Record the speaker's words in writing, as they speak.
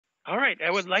All right,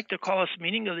 I would like to call this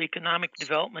meeting of the Economic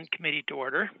Development Committee to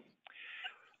order.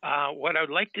 What I would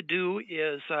like to do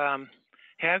is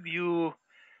have you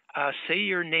say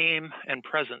your name and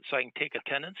present so I can take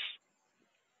attendance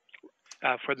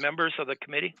for the members of the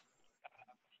committee.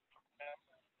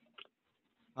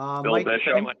 Bill Mike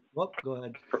Bishop. Whoop, go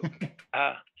ahead.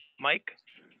 Mike.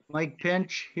 Mike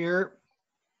Pinch here.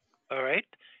 All right.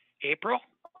 April.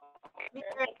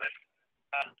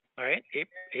 All right.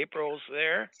 April's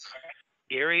there.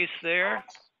 Gary's there.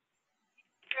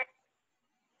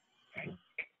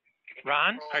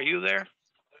 Ron, are you there?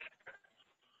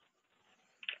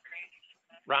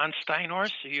 Ron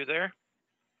Steinhorst, are you there?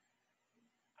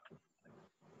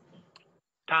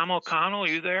 Tom O'Connell, are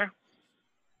you there?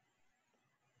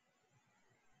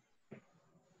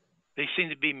 They seem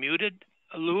to be muted.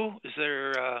 Lou, is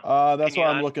there? That's what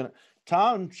I'm looking at.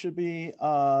 Tom should be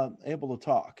able to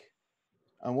talk.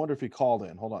 I wonder if he called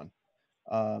in. Hold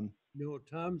on. No,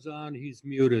 Tom's on. He's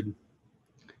muted.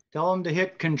 Tell him to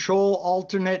hit Control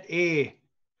Alternate A.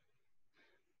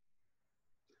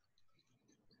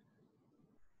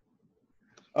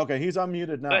 Okay, he's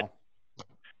unmuted now. Good.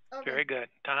 Okay. Very good.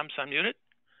 Tom's unmuted.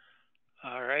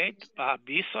 All right. Bob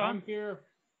Bisa. I'm here.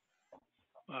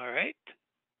 All right.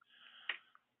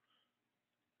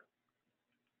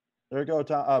 There you go,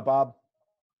 Tom, Bob.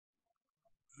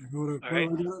 All right.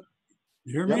 You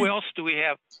hear me? Who else do we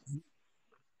have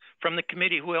from the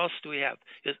committee? Who else do we have?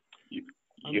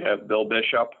 You have Bill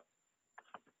Bishop.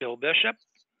 Bill Bishop.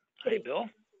 Hi, Bill.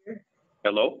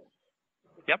 Hello.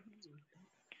 Yep.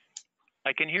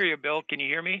 I can hear you, Bill. Can you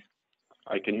hear me?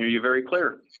 I can hear you very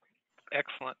clear.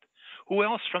 Excellent. Who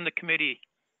else from the committee?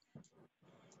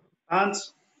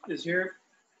 Hans is here.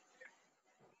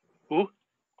 Who?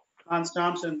 Hans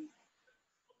Thompson.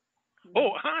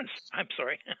 Oh, Hans. I'm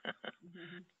sorry.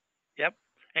 Yep.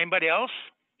 Anybody else?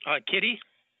 Kitty?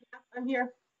 I'm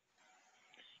here.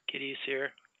 Kitty's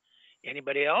here.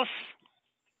 Anybody else?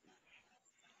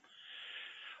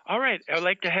 All right. I'd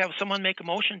like to have someone make a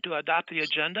motion to adopt the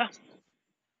agenda.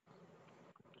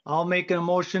 I'll make a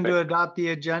motion to adopt the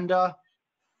agenda.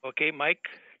 Okay, Mike.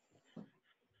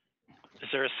 Is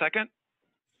there a second?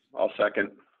 I'll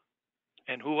second.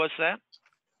 And who was that?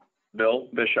 Bill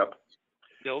Bishop.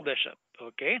 Bill Bishop.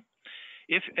 Okay.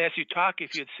 If, as you talk,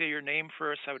 if you'd say your name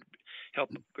first, that would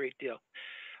help a great deal.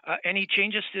 Any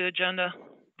changes to the agenda?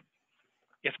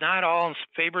 If not, all in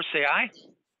favor say aye.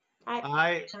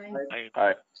 Aye.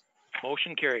 Aye.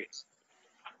 Motion carried.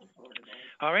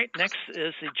 All right, next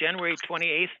is the January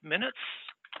 28th minutes.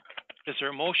 Is there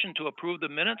a motion to approve the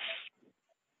minutes?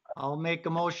 I'll make a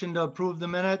motion to approve the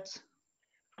minutes.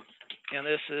 And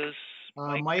this is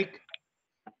Mike.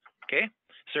 Okay,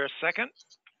 is there a second?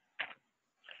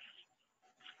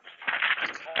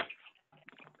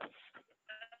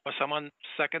 Will someone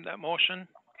second that motion?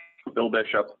 Bill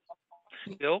Bishop.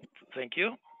 Bill, thank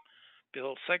you.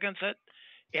 Bill seconds it.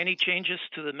 Any changes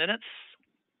to the minutes?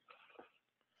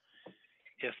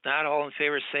 If not, all in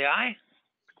favor say aye.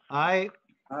 Aye.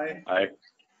 Aye. Aye.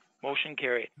 Motion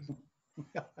carried.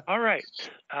 All right,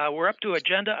 we're up to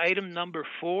agenda item number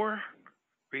 4,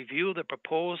 review the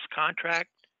proposed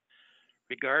contract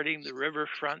regarding the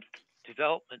Riverfront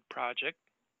Development Project.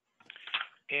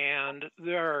 And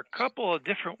there are a couple of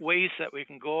different ways that we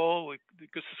can go,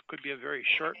 because this could be a very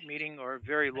short meeting or a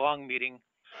very long meeting.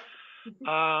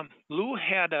 Lou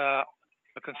had a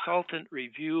consultant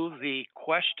review the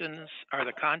questions or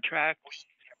the contract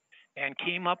and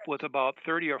came up with about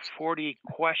 30 or 40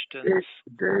 questions.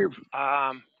 Dave.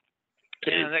 And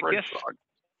I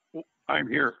guess I'm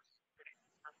here.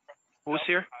 Who's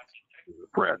here?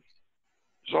 Fred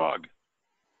Zog.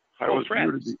 I was Fred.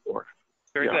 muted before.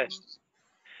 Very Yeah. good.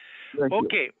 Thank you.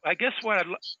 Okay, I guess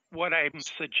what I'm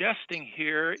suggesting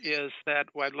here is that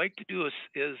what I'd like to do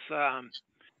is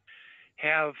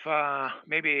have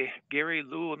maybe Gary,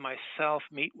 Lou, and myself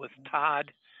meet with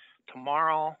Todd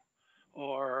tomorrow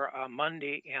or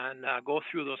Monday and go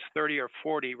through those 30 or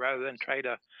 40 rather than try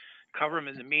to cover them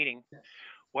in the meeting.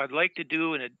 What I'd like to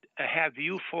do is have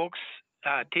you folks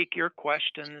take your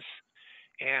questions,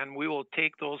 and we will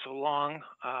take those along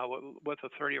with the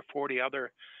 30 or 40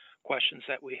 other questions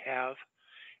that we have,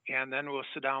 and then we'll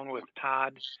sit down with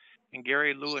Todd and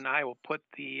Gary, Lou, and I will put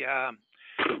we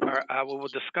will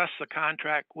discuss the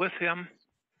contract with him,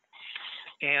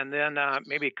 and then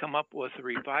maybe come up with a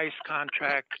revised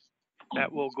contract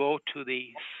that will go to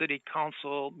the city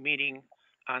council meeting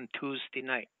on Tuesday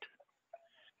night.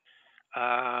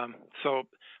 So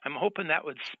I'm hoping that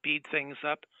would speed things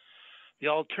up. The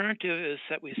alternative is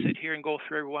that we sit here and go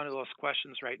through every one of those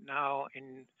questions right now,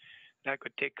 and that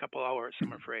could take a couple hours,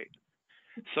 I'm afraid.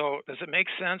 So does it make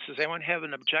sense? Does anyone have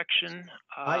an objection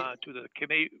to the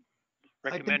committee I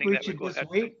think recommending we that we should go just ahead?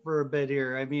 wait for a bit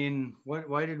here. I mean,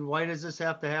 why does this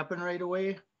have to happen right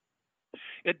away?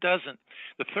 It doesn't.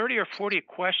 The 30 or 40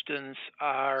 questions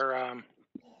are a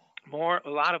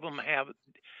lot of them have a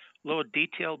little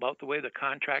detail about the way the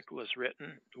contract was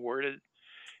written, worded,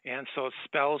 and so it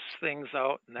spells things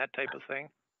out and that type of thing.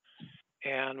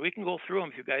 And we can go through them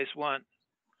if you guys want.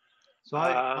 So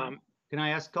can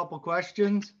I ask a couple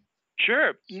questions?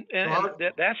 Sure, and how-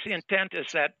 that's the intent,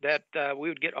 is that we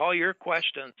would get all your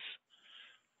questions.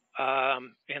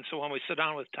 And so when we sit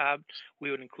down with Todd,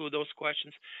 we would include those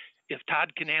questions. If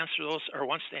Todd can answer those or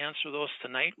wants to answer those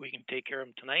tonight, we can take care of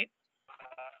them tonight.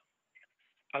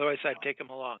 Otherwise, I'd take them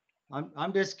along.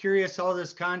 I'm just curious how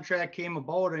this contract came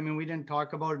about. I mean, we didn't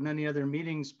talk about it in any other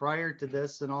meetings prior to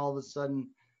this, and all of a sudden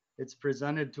it's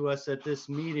presented to us at this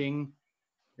meeting.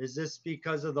 Is this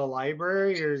because of the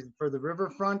library, or is it for the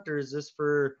riverfront, or is this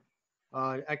for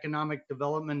economic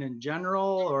development in general,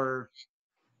 or?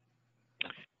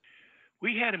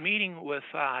 We had a meeting with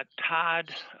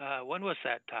Todd. When was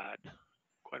that, Todd?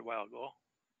 Quite a while ago.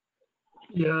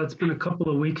 Yeah, it's been a couple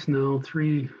of weeks now,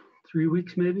 three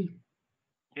weeks maybe.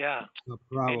 Yeah.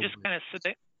 Probably. And just kind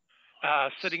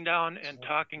of sitting down and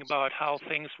talking about how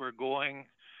things were going,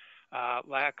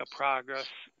 lack of progress,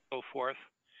 so forth.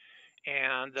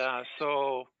 And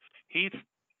so he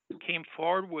came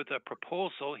forward with a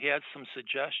proposal. He had some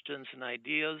suggestions and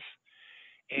ideas.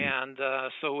 And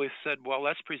so we said, well,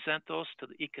 let's present those to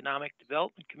the Economic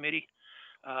Development Committee,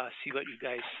 see what you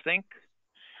guys think,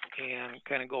 and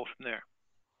kind of go from there.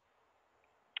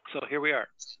 So here we are.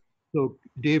 So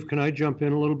Dave, can I jump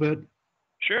in a little bit?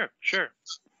 Sure, sure.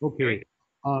 Okay,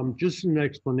 just an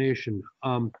explanation.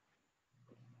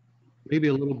 Maybe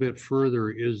a little bit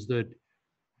further is that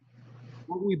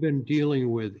what we've been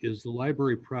dealing with is the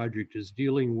library project is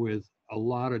dealing with a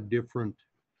lot of different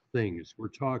things. We're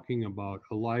talking about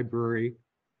a library,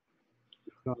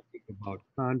 we're talking about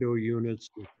condo units,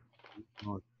 we're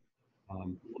talking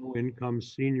about low-income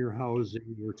senior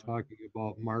housing, we're talking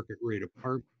about market rate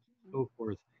apartments, and so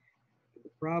forth. The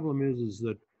problem is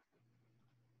that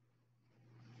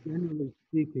generally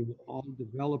speaking, all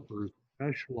developers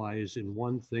specialize in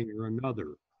one thing or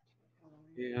another.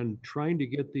 And trying to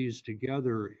get these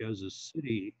together as a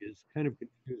city is kind of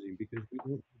confusing because we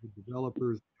don't have the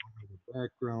developers, we don't have the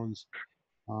backgrounds,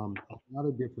 a lot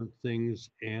of different things,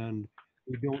 and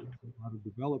we don't have a lot of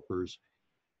developers.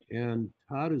 And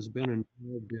Todd has been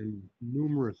involved in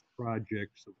numerous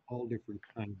projects of all different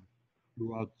kinds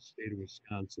throughout the state of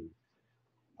Wisconsin.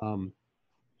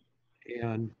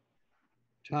 And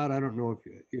Todd, I don't know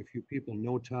if you people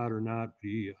know Todd or not,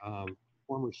 he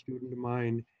former student of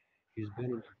mine. He's been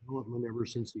in development ever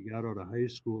since he got out of high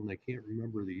school, and I can't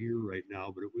remember the year right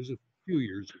now, but it was a few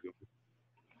years ago.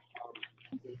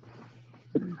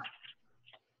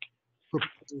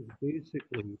 Proposed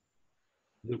basically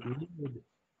that we would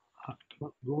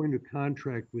go into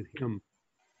contract with him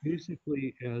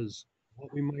basically as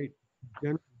what we might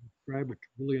generally describe it to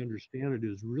really understand it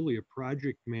is really a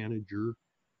project manager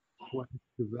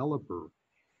 / developer,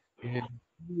 and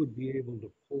he would be able to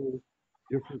pull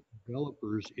different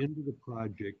developers into the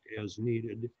project as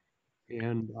needed,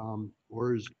 and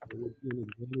or as would be an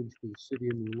advantage for the city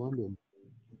of New London.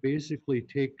 Basically,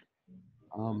 take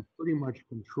pretty much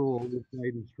control with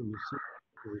guidance from the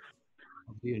city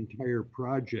of the entire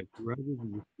project, rather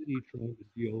than the city trying to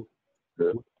deal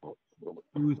with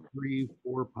 2, 3,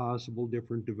 4 possible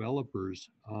different developers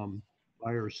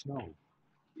by ourselves.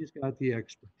 He's got the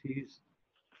expertise.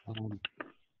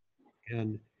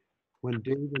 And when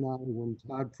Dave and when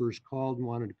Todd first called and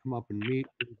wanted to come up and meet,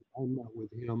 I met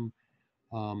with him.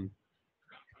 And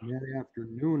that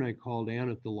afternoon, I called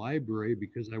Ann at the library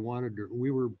because I wanted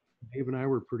to, Dave and I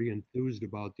were pretty enthused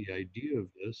about the idea of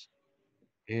this.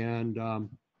 And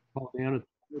called Ann at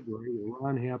the library.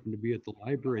 Ron happened to be at the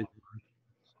library.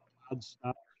 Todd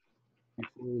stopped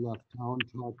before we left town,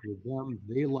 talked with them.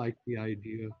 They liked the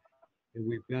idea. And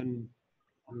we've been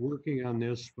working on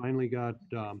this, finally got,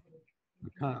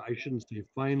 I shouldn't say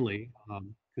finally,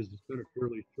 because it's been a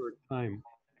fairly short time,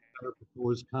 got a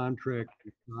proposed contract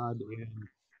with Todd, and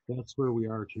that's where we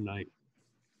are tonight.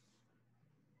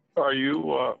 Are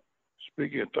you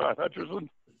speaking of Todd Hutcherson?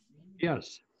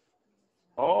 Yes.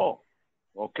 Oh,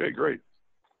 okay, great.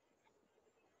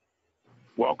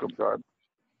 Welcome, Todd.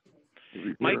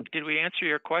 Mike, did we answer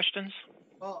your questions?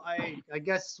 Well, I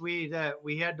guess we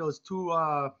had those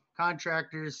 2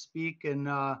 contractors speak, and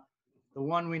the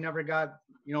one we never got,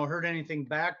 heard anything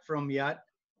back from yet.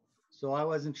 So I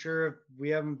wasn't sure if we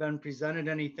haven't been presented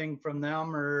anything from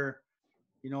them, or,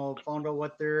 found out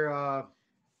what their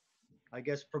I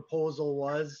guess, proposal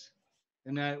was.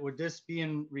 And that, would this be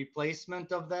in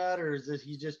replacement of that, or is this,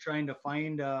 he just trying to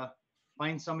find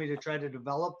somebody to try to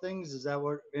develop things? Is that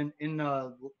what, in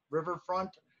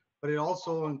Riverfront? But it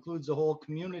also includes the whole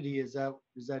community. Is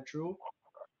that true?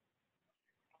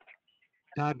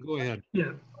 Todd, go ahead.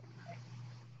 Yeah.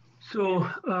 So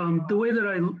the way that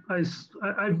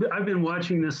I've been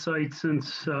watching this site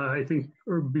since I think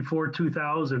or before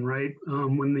 2000, right?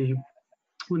 When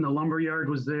the lumber yard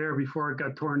was there before it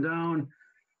got torn down,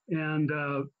 and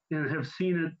have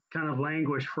seen it kind of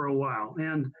languish for a while.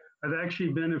 And I've actually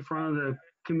been in front of the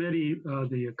committee,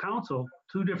 the council,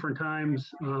 2 different times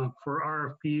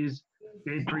for RFPs,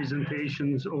 made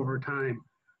presentations over time.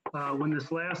 When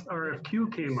this last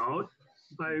RFQ came out,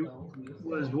 I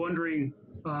was wondering,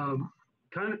 I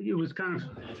was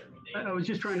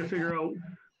just trying to figure out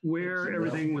where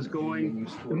everything was going.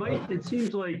 It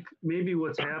seems like maybe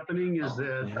what's happening is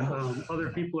that other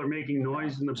people are making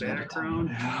noise in the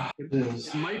background.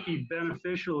 It might be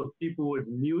beneficial if people would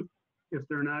mute if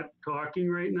they're not talking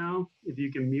right now, if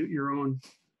you can mute your own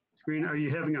screen. Are you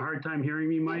having a hard time hearing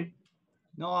me, Mike?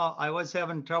 No, I was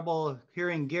having trouble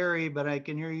hearing Gary, but I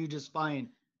can hear you just fine.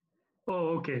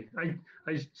 Oh, okay.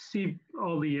 I see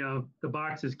all the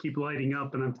boxes keep lighting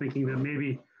up, and I'm thinking that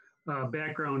maybe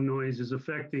background noise is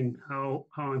affecting how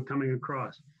I'm coming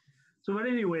across. So, but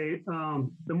anyway,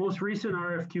 the most recent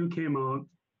RFQ came out,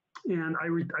 and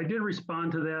I did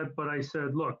respond to that, but I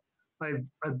said, look,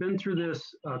 I've been through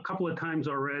this a couple of times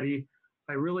already.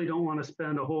 I really don't want to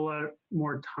spend a whole lot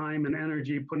more time and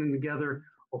energy putting together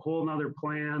a whole nother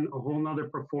plan, a whole nother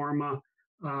pro forma,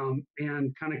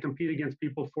 and kind of compete against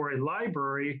people for a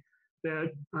library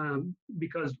that,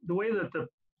 because the way that the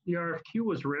RFQ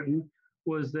was written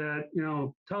was that, you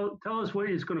know, tell us what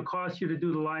it's going to cost you to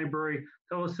do the library,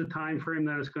 tell us the time frame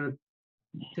that it's going to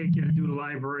take you to do the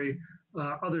library,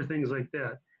 other things like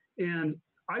that. And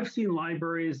I've seen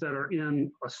libraries that are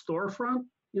in a storefront,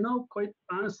 you know, quite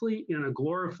honestly, in a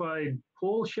glorified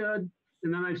pole shed.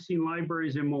 And then I've seen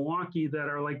libraries in Milwaukee that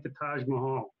are like the Taj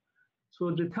Mahal.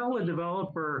 So to tell a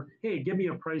developer, hey, give me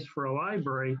a price for a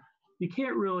library, you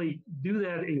can't really do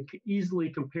that and easily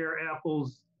compare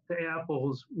apples to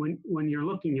apples when you're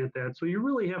looking at that. So you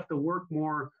really have to work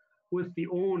more with the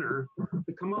owner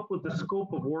to come up with the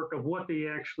scope of work of what they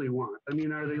actually want. I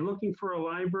mean, are they looking for a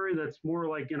library that's more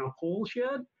like in a pole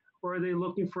shed, or are they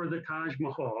looking for the Taj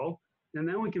Mahal? And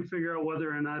then we can figure out whether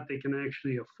or not they can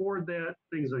actually afford that,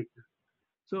 things like that.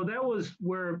 So that was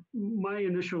where my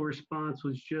initial response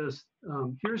was just,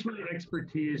 here's my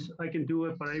expertise, I can do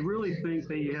it, but I really think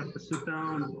that you have to sit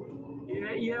down,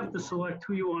 you have to select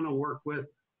who you want to work with.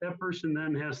 That person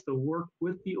then has to work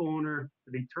with the owner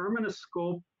to determine a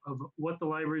scope of what the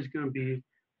library is going to be,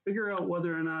 figure out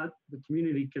whether or not the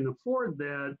community can afford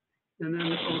that, and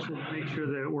then also make sure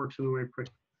that it works in the right price.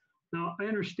 Now, I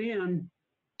understand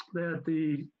that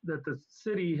the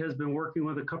city has been working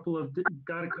with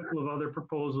got a couple of other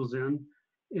proposals in.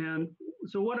 And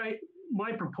so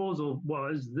my proposal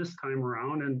was this time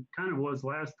around, and kind of was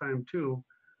last time too,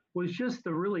 was just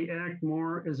to really act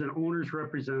more as an owner's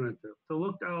representative, to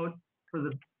look out for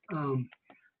to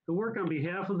work on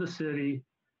behalf of the city,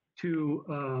 to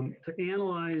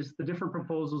analyze the different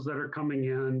proposals that are coming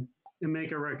in and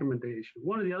make a recommendation.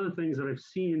 One of the other things that I've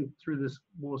seen through this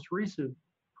most recent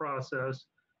process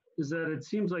is that it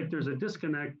seems like there's a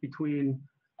disconnect between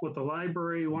what the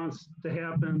library wants to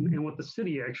happen and what the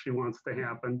city actually wants to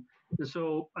happen. And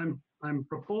so I'm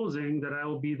proposing that I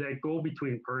will be that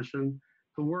go-between person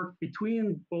to work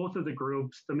between both of the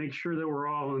groups to make sure that we're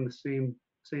all on the same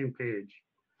page.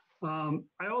 I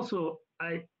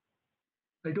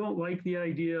don't like the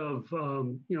idea of,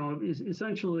 you know,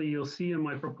 essentially you'll see in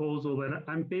my proposal that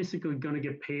I'm basically going to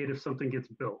get paid if something gets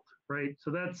built, right?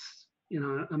 So that's, you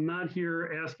know, I'm not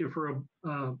here asking for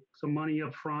some money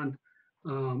up front.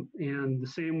 And the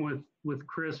same with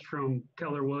Chris from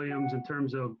Keller Williams in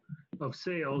terms of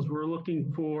sales. We're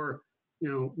looking for, you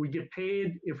know, we get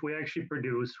paid if we actually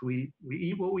produce. We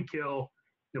eat what we kill.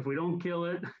 If we don't kill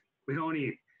it, we don't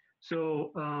eat.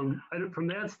 So from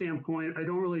that standpoint, I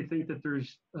don't really think that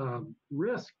there's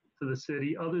risk to the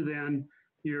city other than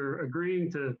you're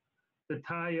agreeing to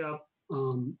tie up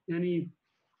any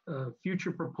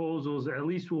future proposals, at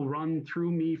least will run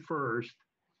through me first.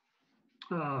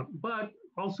 But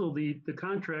also the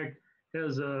contract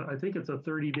has I think it's a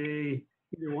 30-day,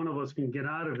 either one of us can get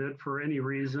out of it for any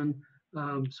reason.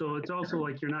 So it's also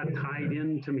like you're not tied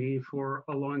into me for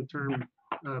a long-term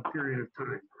period of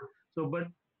time. So, but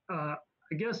I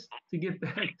guess to get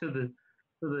back to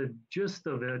the gist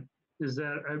of it is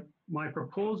that my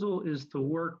proposal is to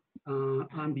work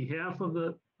on behalf of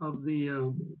the of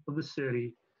the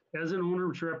city as an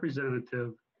owner's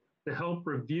representative to help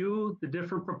review the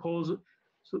different proposals.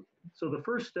 So the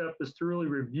first step is to really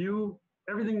review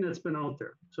everything that's been out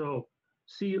there. So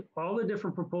see all the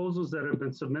different proposals that have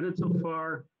been submitted so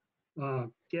far,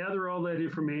 gather all that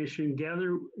information,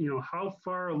 gather, how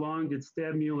far along did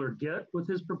Stadmuller get with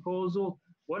his proposal?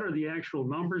 What are the actual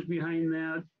numbers behind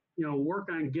that? Work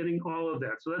on getting all of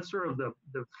that. So that's sort of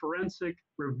the forensic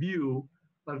review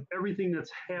of everything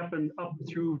that's happened up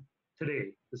through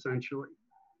today, essentially.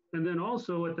 And then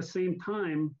also at the same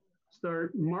time,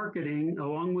 start marketing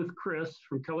along with Chris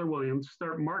from Keller Williams,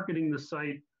 start marketing the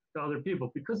site to other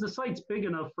people, because the site's big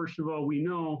enough. First of all, we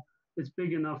know it's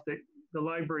big enough that the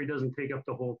library doesn't take up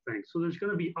the whole thing. So there's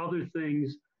going to be other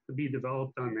things to be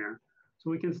developed on there. So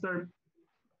we can start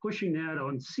pushing that out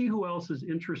and see who else is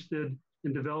interested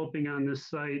in developing on this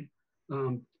site,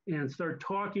 and start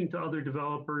talking to other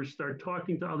developers, start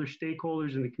talking to other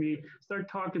stakeholders in the community, start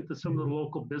talking to some of the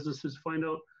local businesses, find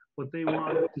out what they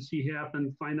want to see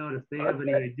happen, find out if they have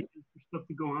any ideas for stuff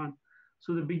to go on.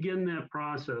 So to begin that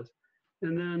process.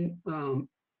 And then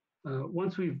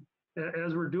once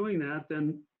as we're doing that,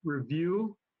 then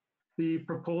review the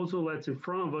proposal that's in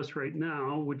front of us right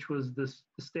now, which was the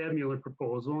Stadmuller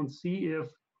proposal, and see if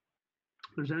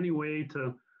there's any way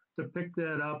to pick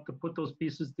that up, to put those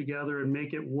pieces together and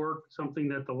make it work, something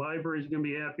that the library is going to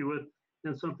be happy with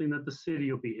and something that the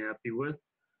city will be happy with.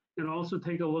 And also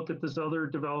take a look at this other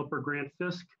developer, Grant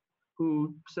Fisk,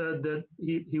 who said that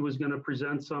he was going to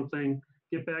present something,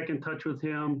 get back in touch with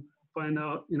him, find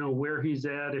out, where he's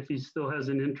at, if he still has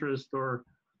an interest or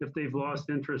if they've lost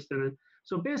interest in it.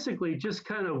 So basically just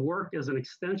kind of work as an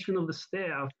extension of the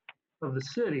staff of the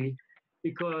city,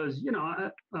 because,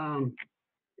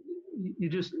 you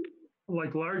just,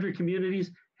 like larger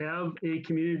communities, have a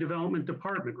community development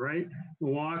department, right?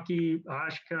 Milwaukee,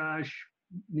 Oshkosh,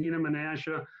 Neenah,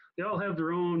 Menasha, they all have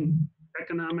their own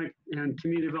economic and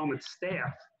community development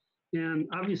staff. And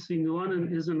obviously New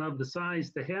London isn't of the size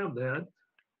to have that.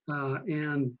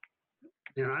 And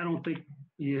I don't think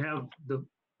you have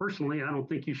personally, I don't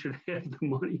think you should have the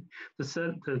money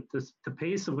to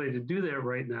pay somebody to do that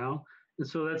right now. And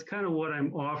so that's kind of what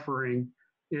I'm offering,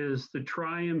 is to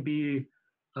try and be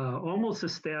almost a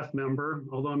staff member,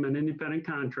 although I'm an independent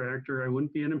contractor, I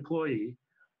wouldn't be an employee,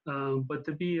 but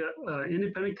to be an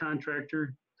independent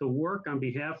contractor, to work on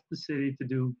behalf of the city to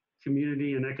do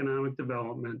community and economic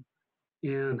development.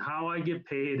 And how I get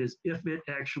paid is if it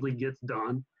actually gets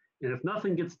done. And if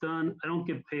nothing gets done, I don't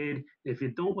get paid. If you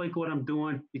don't like what I'm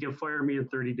doing, you can fire me in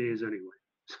 30 days anyway.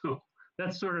 So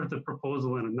that's sort of the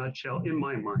proposal in a nutshell, in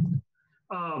my mind.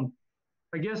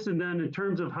 I guess, and then in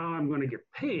terms of how I'm going to get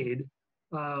paid,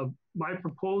 my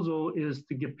proposal is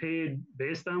to get paid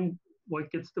based on what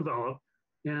gets developed.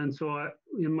 And so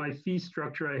in my fee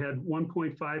structure, I had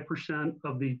 1.5%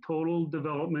 of the total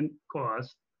development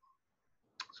cost.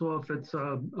 So if it's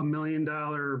a $1 million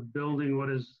building,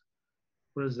 what is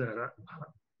that?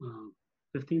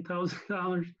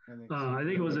 $15,000? I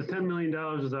think it was a $10 million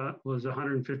was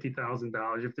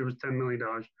 $150,000 if there was $10 million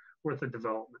worth of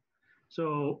development.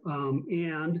 So,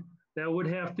 and that would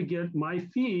have to get, my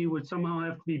fee would somehow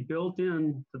have to be built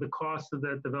in to the cost of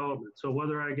that development. So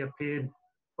whether I get paid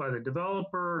by the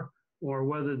developer or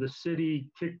whether the city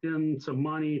kicked in some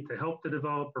money to help the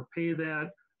developer pay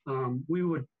that, we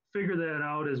would figure that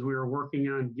out as we were working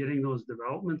on getting those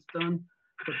developments done.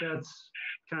 But that's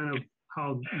kind of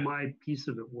how my piece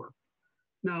of it worked.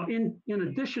 Now, in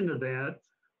addition to that,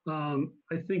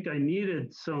 I think I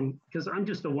needed some, because I'm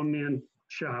just a one-man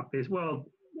shop. Well,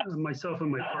 myself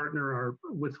and my partner are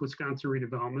with Wisconsin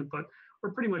Redevelopment, but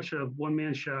we're pretty much a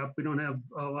one-man shop. We don't have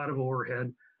a lot of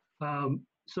overhead.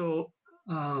 So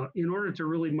in order to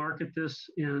really market this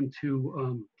and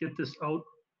to get this out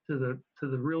to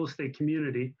the real estate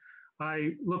community,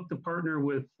 I looked to partner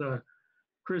with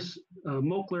Chris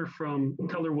Moakler from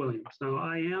Keller Williams. Now,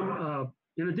 I am,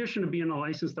 in addition to being a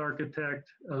licensed architect,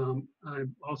 I'm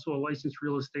also a licensed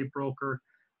real estate broker,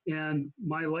 and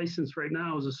my license right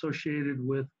now is associated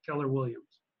with Keller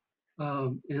Williams.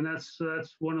 And that's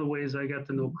one of the ways I got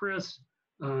to know Chris.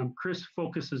 Chris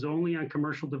focuses only on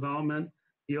commercial development.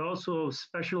 He also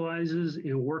specializes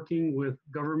in working with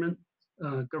government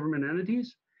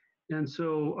entities. And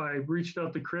so I reached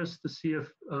out to Chris to see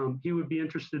if he would be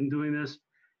interested in doing this.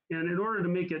 And in order to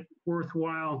make it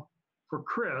worthwhile for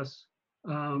Chris,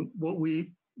 what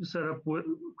we set up,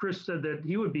 Chris said that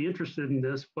he would be interested in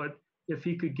this, but if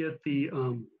he could get the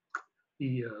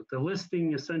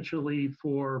listing essentially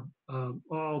for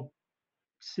all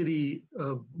City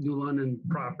of New London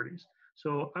properties.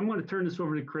 So I'm going to turn this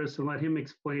over to Chris and let him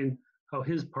explain how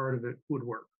his part of it would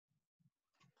work.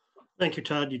 Thank you,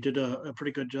 Todd. You did a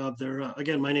pretty good job there.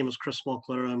 Again, my name is Chris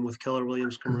Smolkler. I'm with Keller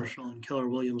Williams Commercial and Keller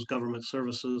Williams Government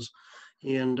Services.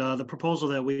 And the proposal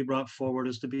that we brought forward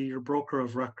is to be your broker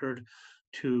of record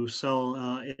to sell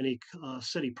any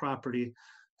city property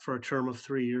for a term of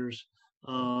 3 years.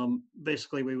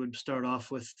 Basically, we would start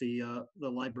off with the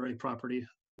library property,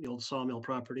 the old sawmill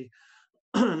property.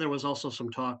 There was also some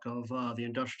talk of the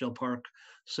industrial park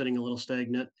sitting a little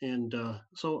stagnant. And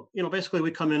so, basically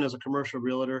we come in as a commercial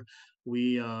realtor.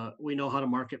 We know how to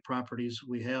market properties.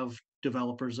 We have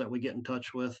developers that we get in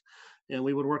touch with, and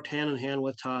we would work hand in hand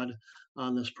with Todd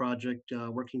on this project,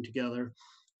 working together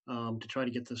to try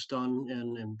to get this done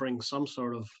and bring some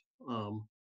sort of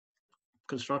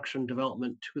construction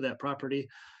development to that property,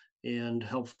 and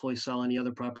hopefully sell any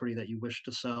other property that you wish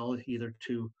to sell, either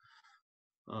to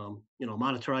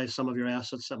monetize some of your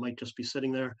assets that might just be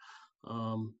sitting there.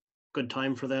 Good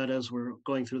time for that as we're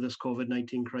going through this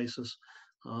COVID-19 crisis.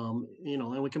 And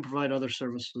we can provide other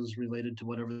services related to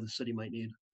whatever the city might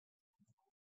need.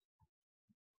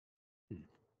 Did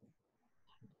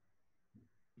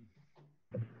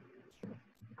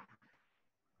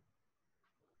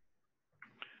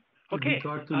we Okay.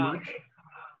 talk too much?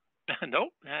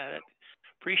 Nope.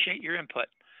 Appreciate your input.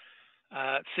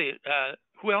 Let's see,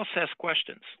 who else has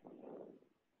questions?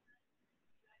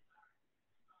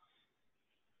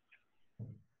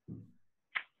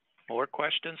 More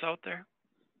questions out there?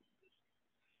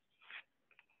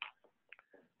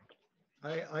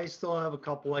 I still have a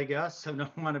couple, I guess. I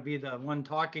don't want to be the one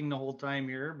talking the whole time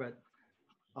here, but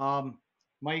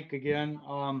Mike again.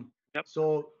 Yep.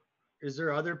 So is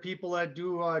there other people that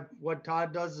do what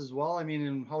Todd does as well? I mean,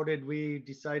 and how did we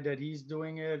decide that he's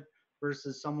doing it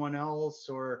versus someone else?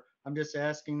 Or I'm just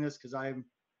asking this because I'm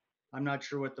not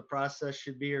sure what the process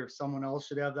should be, or if someone else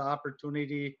should have the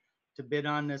opportunity to bid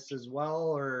on this as well,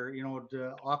 or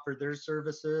to offer their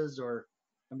services, or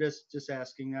I'm just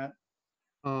asking that.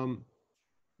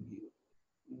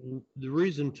 The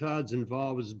reason Todd's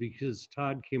involved is because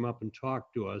Todd came up and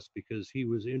talked to us because he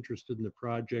was interested in the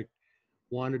project,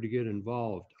 wanted to get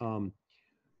involved.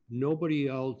 Nobody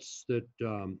else that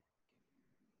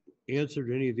answered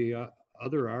any of the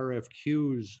other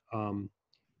RFQs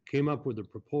came up with a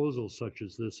proposal such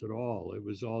as this at all. It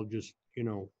was all just,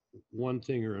 one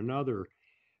thing or another.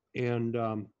 And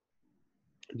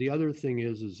the other thing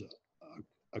is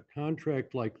a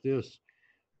contract like this,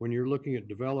 when you're looking at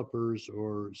developers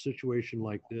or a situation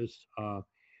like this,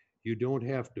 you don't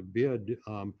have to bid.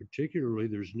 Particularly,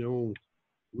 there's no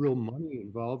real money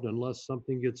involved unless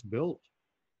something gets built.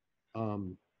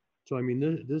 So, I mean,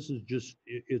 this is just,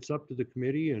 it's up to the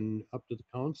committee and up to the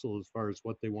council as far as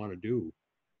what they want to do.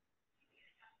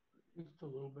 Just a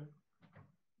little bit.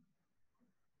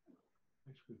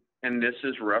 And this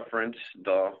is reference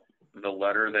the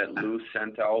letter that Lou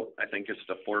sent out. I think it's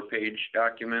the 4-page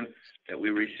document that we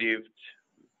received.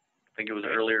 I think it was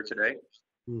earlier today.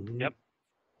 Mm-hmm. Yep.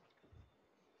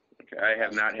 Okay, I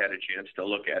have not had a chance to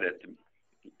look at it.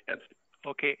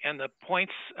 Okay, and the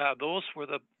points, those were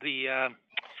the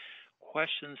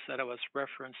questions that I was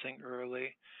referencing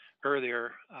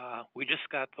earlier. We just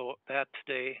got that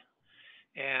today,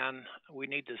 and we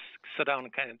need to sit down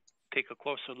and kind of take a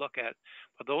closer look at.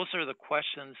 But those are the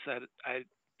questions that I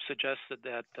suggested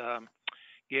that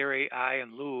Gary, I,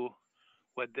 and Lou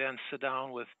would then sit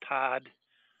down with Todd,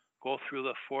 go through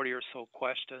the 40 or so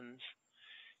questions,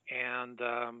 and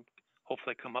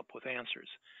hopefully come up with answers.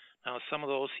 Now, some of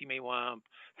those you may want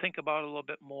to think about a little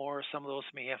bit more. Some of those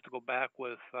may have to go back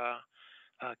with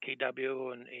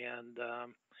KW and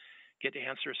get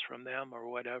answers from them or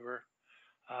whatever.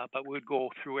 But we'd go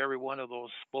through every one of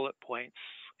those bullet points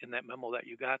in that memo that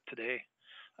you got today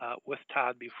with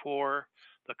Todd before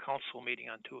the council meeting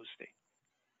on Tuesday.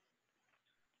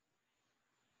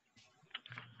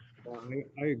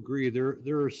 I agree.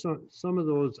 There are some of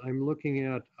those I'm looking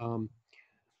at.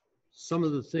 Some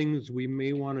of the things we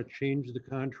may want to change the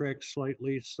contract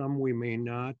slightly. Some we may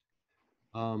not.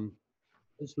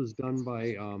 This was done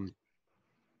by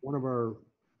one of our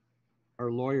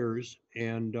lawyers,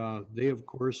 and they of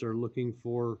course are looking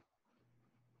for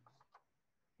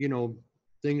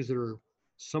things that are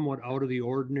somewhat out of the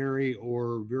ordinary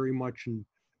or very much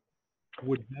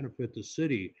would benefit the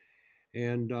city.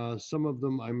 And some of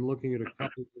them, I'm looking at a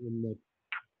couple of them that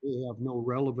they have no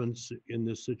relevance in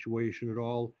this situation at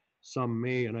all. Some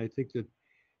may, and I think that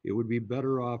it would be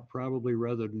better off probably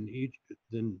rather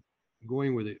than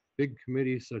going with a big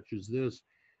committee such as this,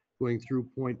 going through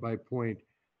point by point,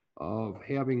 of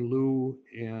having Lou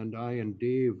and I and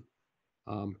Dave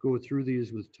go through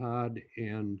these with Todd,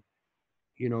 and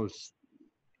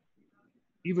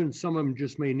even some of them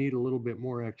just may need a little bit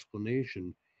more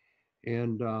explanation.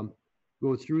 and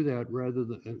go through that rather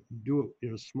than do it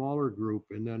in a smaller group.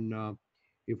 And then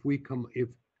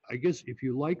I guess if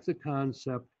you like the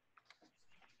concept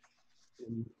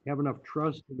and have enough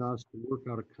trust in us to work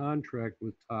out a contract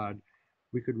with Todd,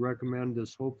 we could recommend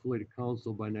this hopefully to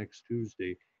council by next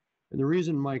Tuesday. And the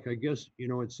reason, Mike, I guess,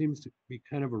 it seems to be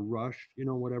kind of a rush,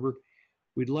 whatever.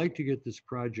 We'd like to get this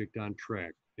project on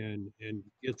track and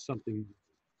get something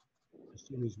as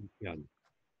soon as we can.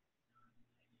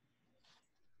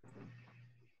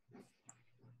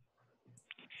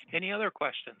 Any other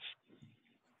questions?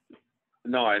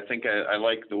 No, I think I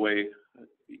like the way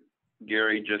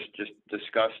Gary just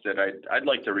discussed it. I'd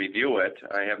like to review it.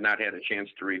 I have not had a chance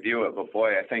to review it, but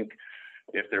boy, I think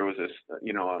if there was a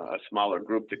smaller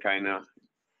group to kind of,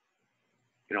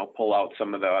 pull out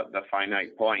some of the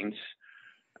finite points.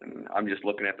 And I'm just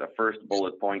looking at the first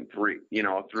bullet point, 3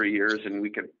 years, and we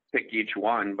could pick each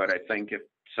one. But I think if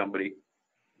somebody,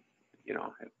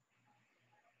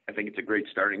 I think it's a great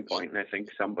starting point, and I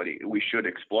think we should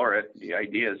explore it. The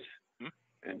ideas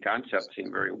and concepts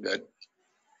seem very good.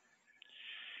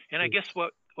 And I guess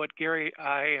what Gary,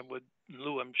 I and with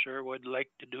Lou, I'm sure, would like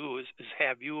to do is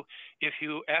have you,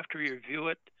 after you review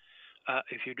it,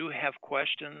 if you do have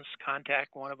questions,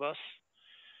 contact one of us,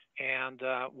 and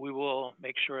we will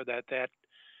make sure that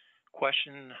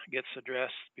question gets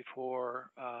addressed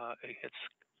before it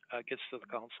gets to the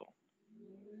council.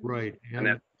 Right.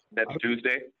 And that's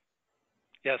Tuesday?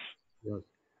 Yes. Yes.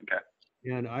 Okay.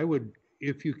 And I would,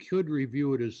 if you could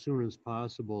review it as soon as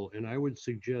possible, and I would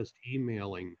suggest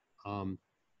emailing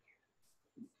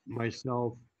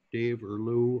myself, Dave, or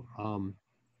Lou.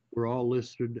 We're all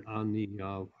listed on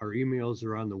our emails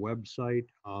are on the website.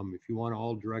 If you want to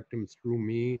all direct them through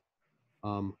me,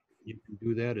 you can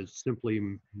do that. It's simply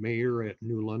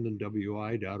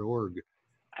mayor@newlondonwi.org.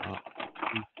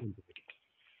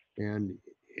 And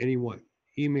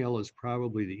email is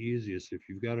probably the easiest if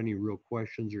you've got any real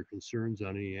questions or concerns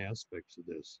on any aspects of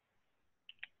this.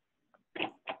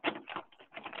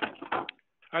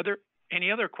 Are there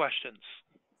any other questions,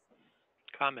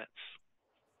 comments?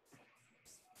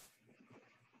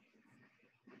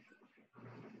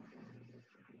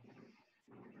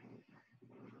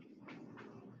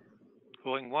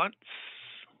 Going once,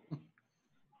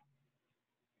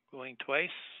 going twice.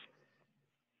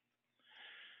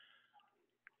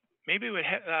 Maybe we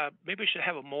should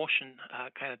have a motion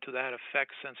kind of to that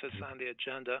effect, since it's on the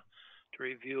agenda to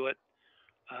review it.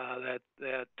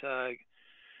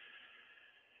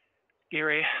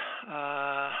 Gary,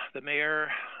 the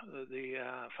mayor, the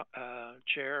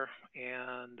chair,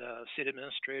 and city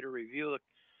administrator review the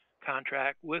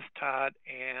contract with Todd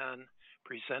and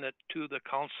present it to the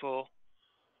council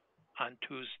on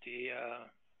Tuesday.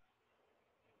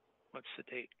 What's the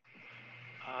date?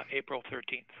 April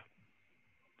 13th.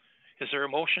 Is there a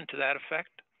motion to that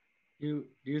effect? Do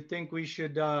you think we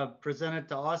should present it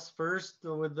to us first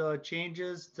with the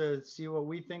changes to see what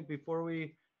we think before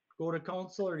we go to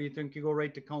council, or do you think you go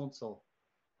right to council?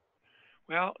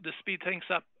 Well, to speed things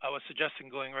up, I was suggesting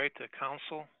going right to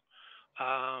council.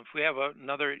 If we have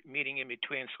another meeting in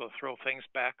between, so we'll throw things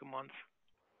back a month.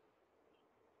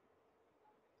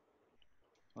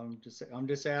 I'm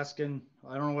just asking.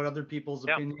 I don't know what other people's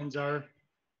opinions are.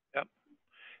 Yep.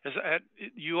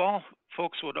 You all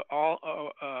folks would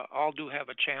all do have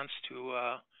a chance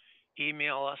to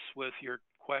email us with your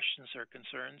questions or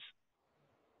concerns.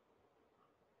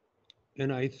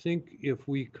 And I think if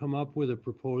we come up with a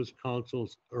proposed council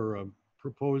or a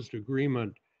proposed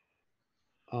agreement,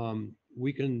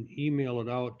 we can email it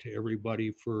out to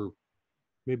everybody for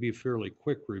maybe a fairly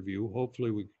quick review.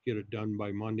 Hopefully we could get it done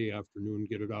by Monday afternoon,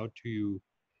 get it out to you,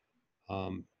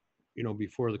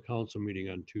 before the council meeting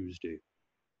on Tuesday.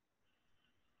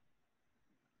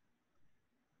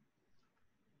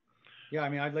 Yeah, I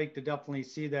mean, I'd like to definitely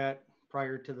see that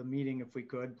prior to the meeting if we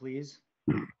could, please.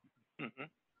 Mm-hmm.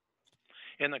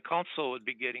 And the council would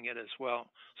be getting it as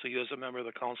well. So you as a member of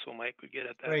the council, Mike, would get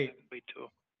it that way too.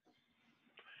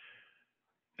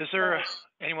 Is there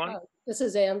anyone? This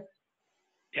is Ann.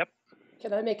 Yep.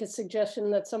 Can I make a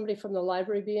suggestion that somebody from the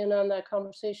library be in on that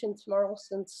conversation tomorrow,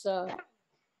 since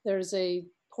there's a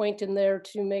point in there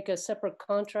to make a separate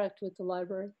contract with the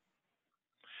library?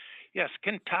 Yes.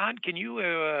 Todd, can you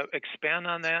expand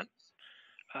on that?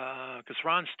 Because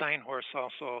Ron Steinhorst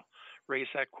also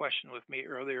raised that question with me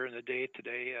earlier in the day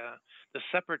today. The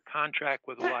separate contract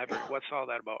with the library, what's all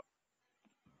that about?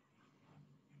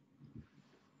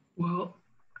 Well,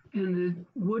 and it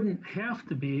wouldn't have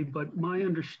to be, but my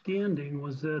understanding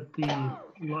was that the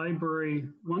library,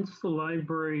 once the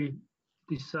library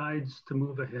decides to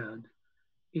move ahead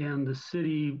and the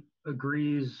city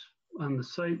agrees on the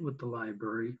site with the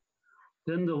library.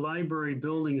 Then the library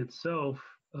building itself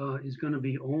is going to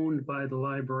be owned by the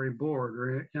library board,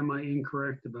 or am I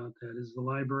incorrect about that? Is the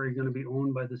library going to be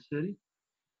owned by the city?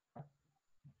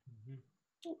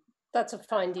 That's a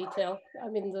fine detail. I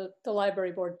mean, the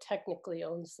library board technically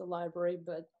owns the library,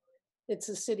 but it's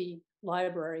a city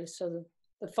library, so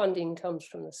the funding comes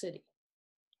from the city.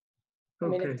 I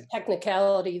mean, it's Okay. a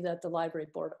technicality that the library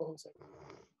board owns it.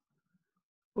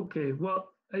 Okay,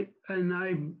 well,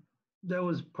 that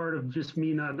was part of just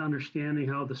me not understanding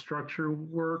how the structure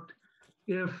worked.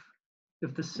 If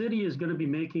the city is going to be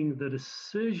making the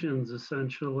decisions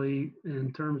essentially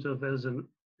in terms of as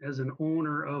an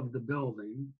owner of the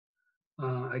building,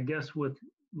 I guess with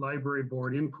library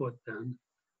board input then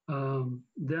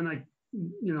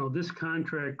this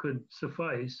contract could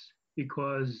suffice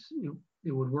because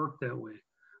it would work that way.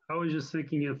 I was just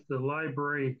thinking if the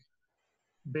library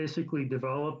basically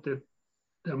developed it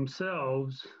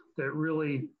themselves, that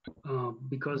really,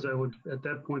 because I would at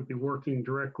that point be working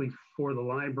directly for the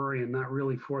library and not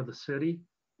really for the city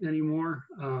anymore,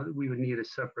 we would need a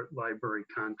separate library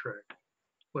contract.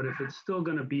 But if it's still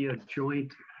going to be a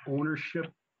joint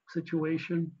ownership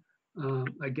situation,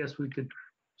 I guess we could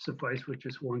suffice with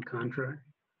just one contract.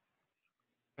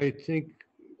 I think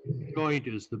joint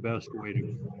is the best way to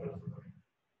go.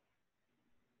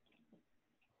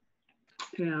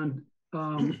 And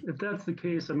if that's the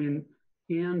case, I mean,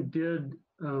 Ann did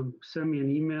send me an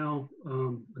email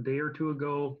a day or two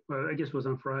ago, I guess it was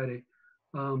on Friday,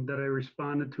 that I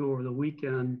responded to over the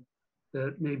weekend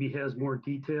that maybe has more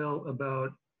detail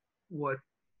about what,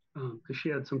 because she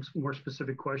had some more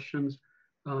specific questions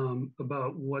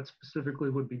about what specifically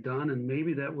would be done. And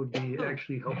maybe that would be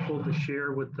actually helpful to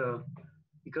share with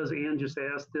because Ann just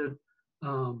asked it,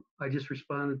 I just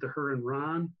responded to her and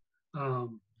Ron.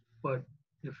 But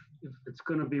if it's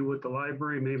going to be with the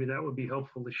library, maybe that would be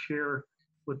helpful to share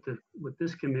with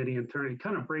this committee in turn. It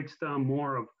kind of breaks down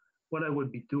more of what I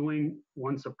would be doing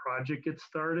once a project gets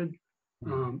started.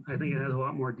 I think it has a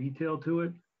lot more detail to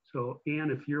it. So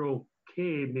Ann, if you're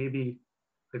okay, maybe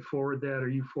I forward that or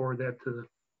you forward that to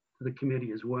the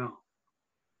committee as well.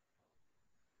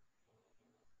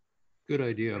 Good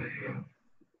idea. I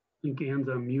think Ann's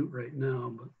on mute right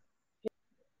now, but.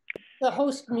 The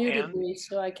host muted Ann? me,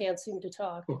 so I can't seem to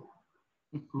talk.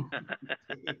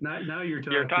 Now you're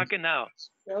talking. You're talking now.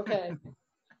 Okay.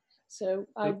 So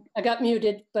I got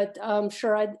muted, but I'm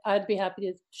sure I'd be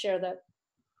happy to share that.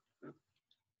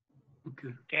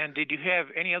 Okay. And did you have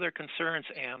any other concerns,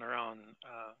 Ann, around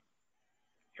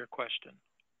your question?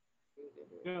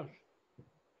 Yes.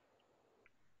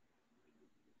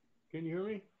 Can you hear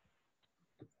me?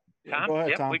 Tom? Go ahead,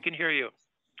 Yep, Tom. we can hear you.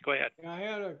 Go ahead. I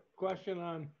had a question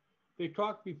on, they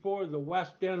talked before the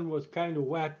west end was kind of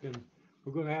wet and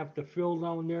we're gonna have to fill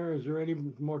down there. Is there any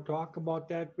more talk about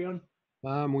that, Ben?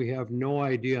 We have no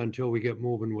idea until we get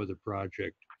moving with the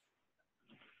project.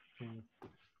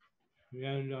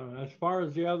 And as far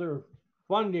as the other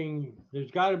funding,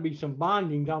 there's gotta be some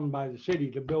bonding done by the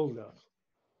city to build us.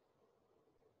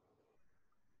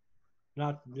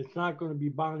 It's not gonna be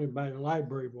bonded by the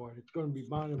library board. It's gonna be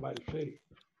bonded by the city.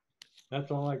 That's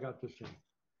all I got to say.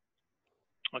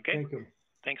 Okay. Thank you.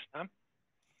 Thanks, Tom.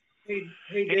 Hey,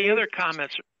 Any Dave, other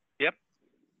comments? Yep.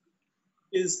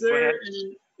 is Go ahead.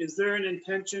 there an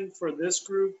intention for this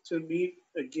group to meet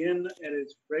again at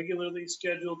its regularly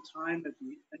scheduled time at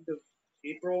the end of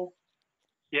April?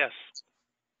 Yes.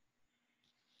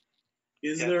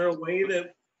 Is Yes. there a way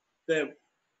that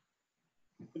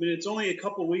I mean, it's only a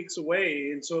couple weeks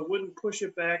away, and so it wouldn't push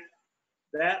it back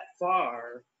that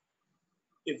far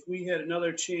if we had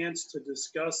another chance to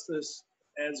discuss this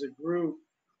as a group,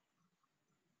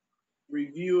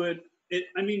 review it.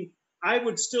 I mean, I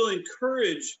would still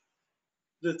encourage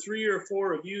the 3 or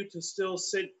 4 of you to still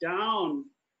sit down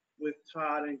with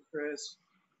Todd and Chris.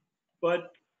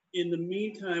 But in the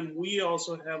meantime, we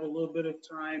also have a little bit of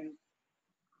time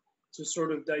to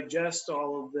sort of digest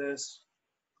all of this.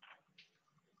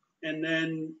 And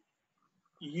then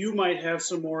you might have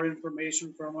some more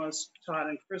information from us. Todd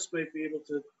and Chris might be able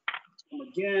to come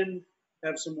again,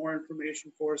 have some more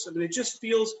information for us. I mean,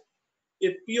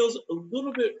 it feels a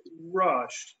little bit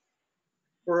rushed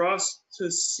for us to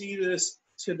see this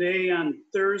today on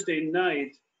Thursday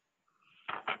night.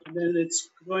 And then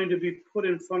it's going to be put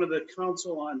in front of the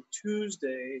council on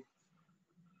Tuesday.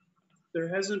 There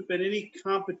hasn't been any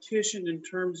competition in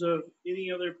terms of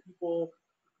any other people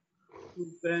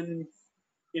who've been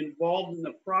involved in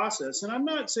the process. And I'm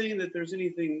not saying that there's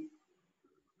anything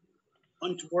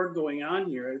untoward going on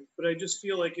here, but I just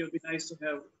feel like it would be nice to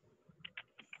have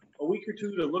a week or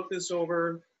two to look this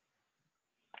over,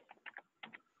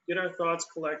 get our thoughts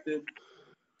collected.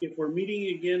 If we're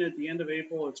meeting again at the end of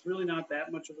April, it's really not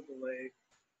that much of a delay.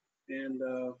 And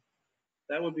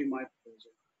that would be my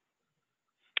proposal.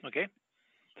 Okay,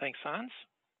 thanks, Hans.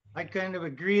 I kind of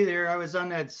agree there. I was on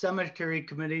that cemetery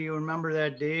committee. You remember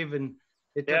that, Dave? And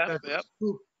it took us Yep.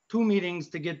 two meetings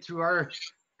to get through our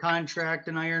contract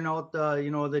and iron out the,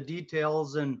 you know, the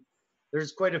details. And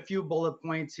there's quite a few bullet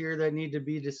points here that need to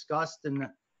be discussed. And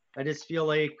I just feel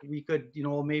like we could, you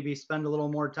know, maybe spend a little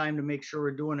more time to make sure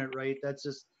we're doing it right.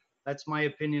 That's my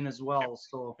opinion as well.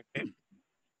 So.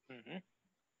 Mm-hmm.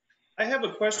 I have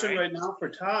a question right now for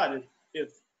Todd,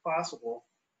 if possible.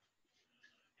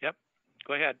 Yep,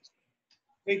 go ahead.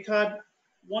 Hey, Todd,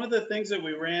 one of the things that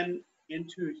we ran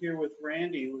into here with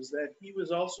Randy was that he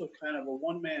was also kind of a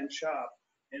one-man shop.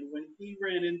 And when he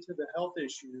ran into the health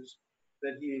issues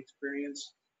that he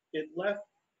experienced, it left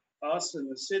us in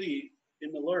the city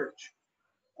in the lurch,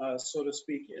 so to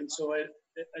speak. And so I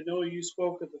know you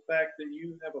spoke of the fact that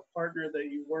you have a partner that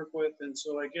you work with. And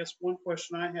so I guess one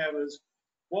question I have is,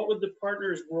 what would the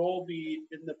partner's role be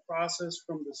in the process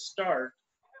from the start?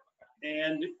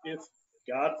 And if,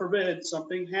 God forbid,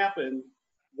 something happened,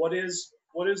 what is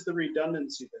the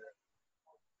redundancy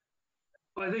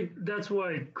there? I think that's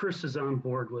why Chris is on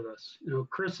board with us. You know,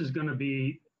 Chris is going to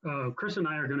be, Chris and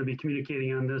I are going to be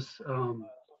communicating on this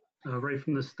right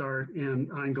from the start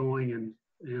and ongoing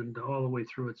and all the way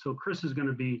through it. So Chris is going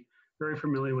to be very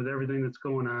familiar with everything that's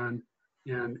going on.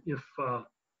 And if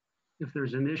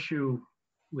there's an issue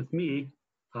with me,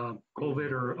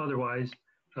 COVID or otherwise,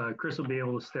 Chris will be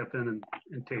able to step in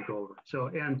and take over. So,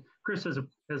 and Chris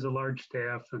has a large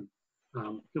staff, and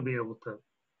he'll be able to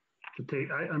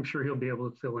take, I'm sure he'll be able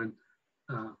to fill in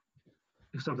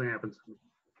if something happens to me.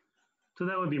 So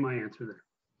that would be my answer there.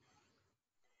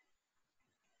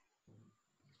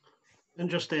 And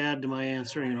just to add to my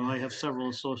answer, you know, I have several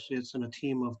associates and a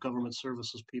team of government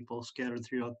services people scattered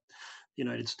throughout the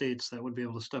United States that would be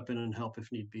able to step in and help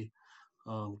if need be.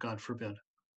 God forbid.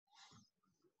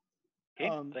 Okay,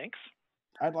 thanks.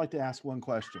 I'd like to ask one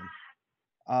question.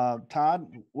 Todd,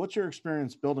 what's your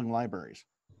experience building libraries?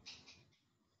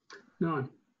 None.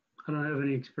 I don't have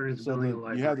any experience So building a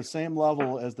library. you have the same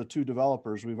level as the two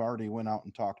developers we've already went out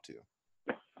and talked to.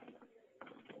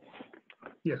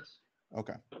 Yes.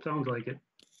 Okay. Sounds like it.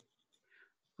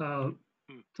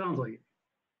 Sounds like it.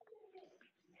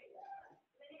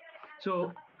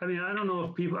 So, I mean, I don't know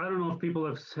if people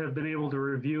have been able to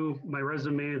review my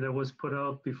resume that was put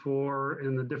out before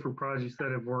and the different projects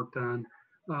that I've worked on.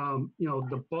 You know,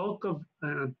 the bulk of,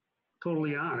 and I'm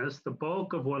totally honest, the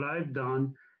bulk of what I've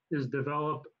done is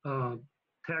develop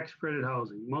tax credit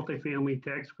housing, multifamily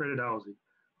tax credit housing.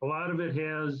 A lot of it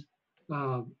has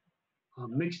a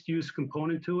mixed use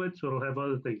component to it, so it'll have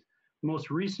other things. The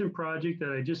most recent project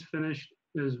that I just finished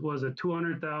was a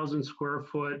 200,000 square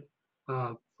foot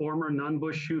former Nunn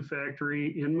Bush shoe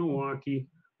factory in Milwaukee.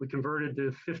 We converted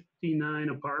to 59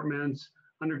 apartments,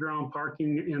 underground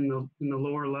parking in the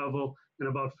lower level, and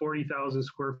about 40,000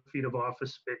 square feet of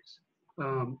office space.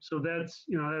 So that's,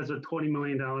 you know, that's a $20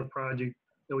 million project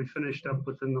that we finished up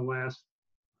within the last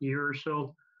year or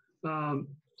so.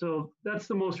 So that's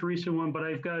the most recent one, but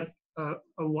I've got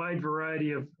a wide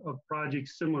variety of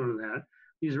projects similar to that.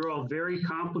 These are all very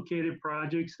complicated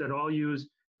projects that all use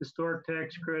historic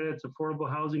tax credits, affordable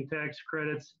housing tax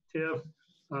credits, TIF,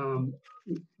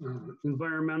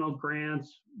 environmental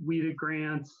grants, WIDA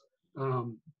grants,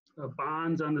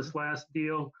 bonds on this last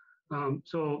deal.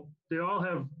 So they all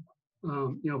have,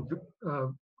 you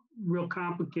know, real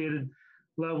complicated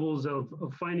levels of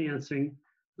financing,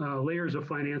 layers of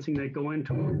financing that go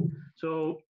into it.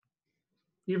 So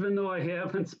even though I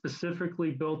haven't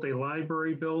specifically built a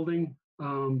library building,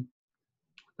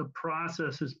 the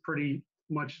process is pretty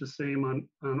much the same on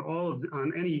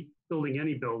any building,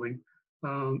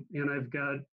 and I've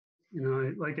got, you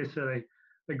know, like I said,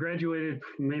 I graduated,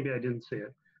 maybe I didn't say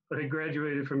it, but I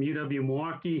graduated from UW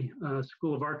Milwaukee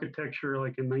School of Architecture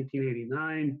like in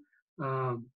 1989,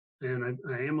 and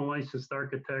I am a licensed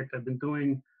architect. I've been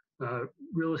doing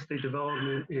real estate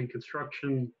development and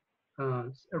construction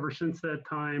ever since that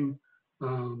time.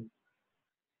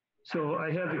 So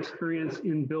I have experience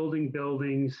in building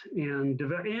buildings and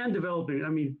developing. I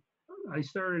mean, I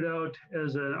started out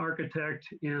as an architect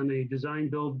and a design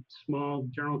build small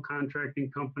general contracting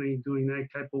company doing that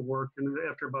type of work. And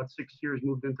after about 6 years,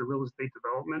 moved into real estate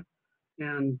development.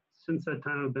 And since that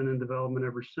time, I've been in development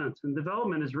ever since. And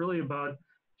development is really about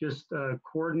just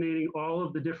coordinating all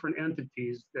of the different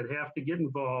entities that have to get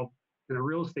involved in a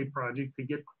real estate project to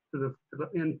get to the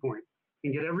end point.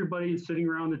 And get everybody sitting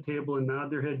around the table and nod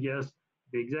their head yes,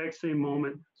 the exact same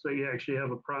moment, so you actually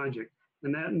have a project.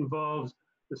 And that involves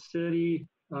the city,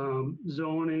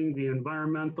 zoning, the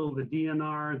environmental, the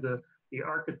DNR, the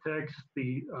architects,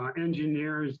 the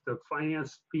engineers, the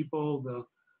finance people,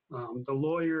 the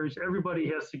lawyers, everybody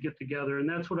has to get together. And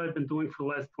that's what I've been doing for the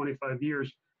last 25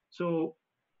 years. So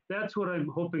that's what I'm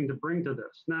hoping to bring to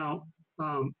this. Now,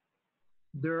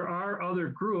 there are other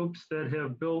groups that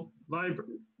have built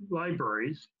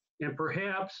libraries, and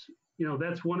perhaps, you know,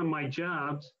 that's one of my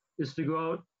jobs, is to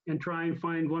go out and try and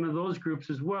find one of those groups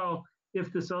as well,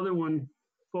 if this other one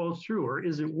falls through or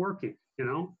isn't working, you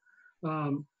know?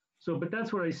 But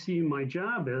that's what I see my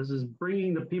job is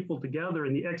bringing the people together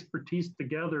and the expertise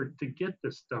together to get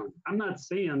this done. I'm not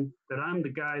saying that I'm the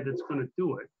guy that's going to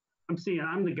do it. I'm saying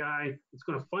I'm the guy that's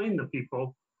going to find the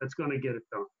people that's going to get it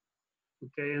done.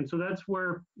 Okay, and so that's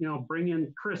where, you know,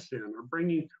 bringing Chris in or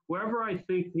bringing whoever I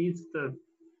think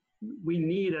we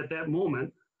need at that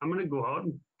moment, I'm going to go out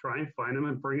and try and find them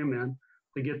and bring them in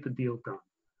to get the deal done.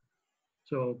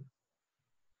 So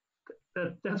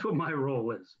that's what my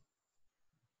role is.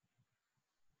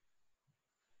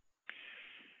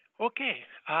 Okay,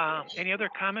 any other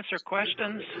comments or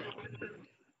questions?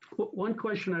 One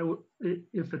question,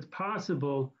 if it's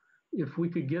possible, if we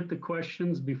could get the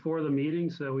questions before the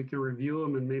meeting so we can review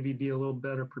them and maybe be a little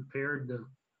better prepared to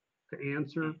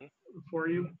answer for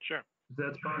you. Sure. If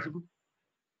that's possible.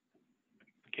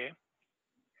 Okay.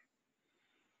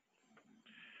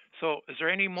 So is there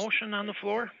any motion on the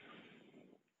floor?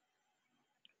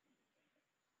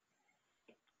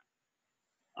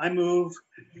 I move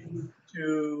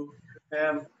to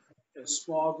have a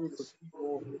small group of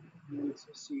people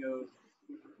consisting of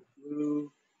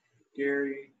Lou,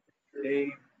 Gary, Dave,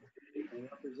 and a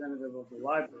representative of the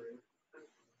library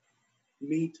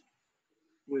meet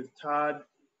with Todd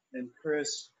and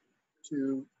Chris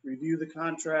to review the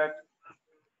contract,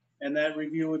 and that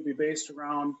review would be based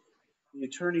around the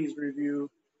attorney's review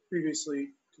previously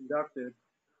conducted.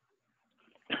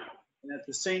 And at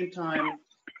the same time,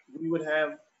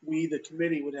 we, the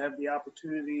committee, would have the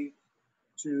opportunity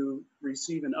to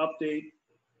receive an update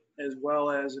as well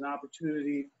as an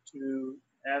opportunity to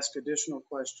ask additional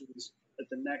questions at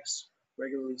the next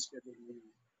regularly scheduled meeting.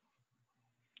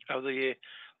 Of the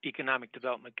Economic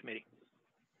Development Committee.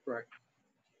 Correct.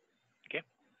 Okay.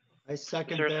 I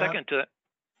second Is there a that. second to that?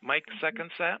 Mike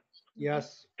seconds that?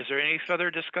 Yes. Is there any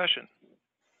further discussion?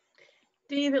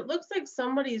 Dave, it looks like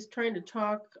somebody's trying to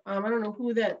talk. I don't know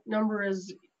who that number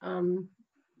is.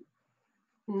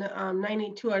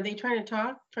 982. Are they trying to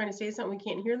talk? Trying to say something? We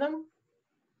can't hear them?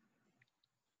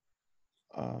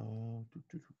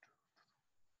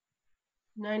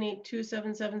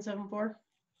 982-7774.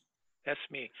 That's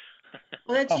me.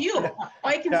 Well, that's you. Oh,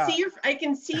 I can Yeah. see you. I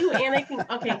can see you, and I can.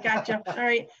 Okay, gotcha. All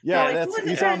right. Yeah, No, that's, who was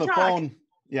he's trying on to the talk? phone.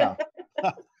 Yeah.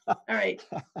 All right.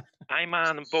 I'm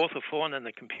on both the phone and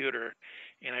the computer,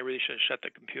 and I really should have shut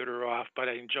the computer off, but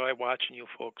I enjoy watching you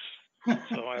folks,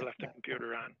 so I left the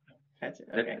computer on. Gotcha.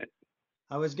 Okay.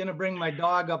 I was gonna bring my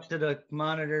dog up to the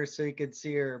monitor so you could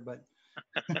see her, but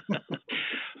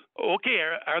Okay,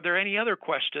 are there any other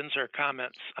questions or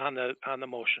comments on the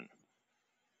motion?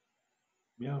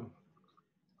 Yeah.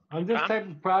 On this Tom? type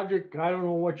of project, I don't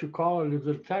know what you call it, is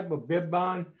it a type of bid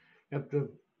bond? If the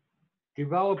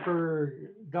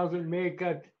developer doesn't make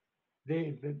it,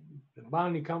 the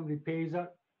bonding company pays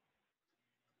it?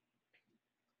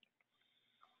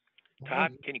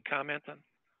 Todd, can you comment on?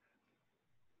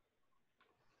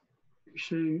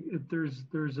 Saying if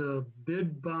there's a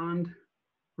bid bond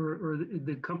or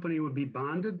the company would be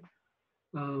bonded.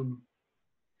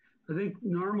 I think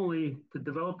normally the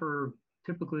developer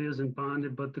typically isn't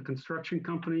bonded, but the construction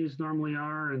companies normally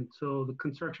are. And so the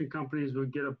construction companies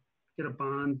would get a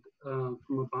bond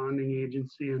from a bonding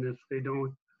agency. And if they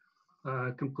don't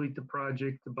complete the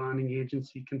project, the bonding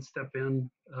agency can step in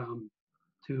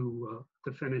to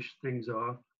finish things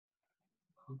off.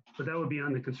 But that would be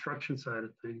on the construction side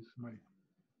of things. Right.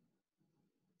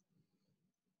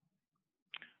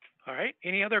 All right,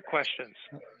 any other questions?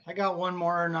 I got one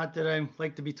more, not that I'd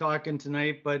like to be talking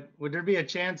tonight, but would there be a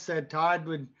chance that Todd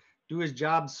would do his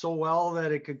job so well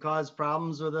that it could cause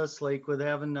problems with us, like with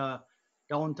having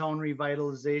downtown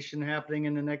revitalization happening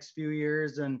in the next few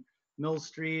years and Mill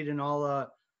Street and all the,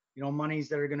 monies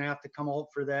that are gonna have to come out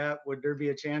for that? Would there be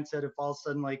a chance that if all of a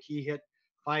sudden like he hit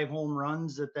 5 home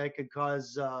runs that could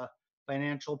cause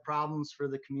financial problems for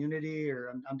the community? Or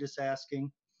I'm just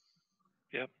asking.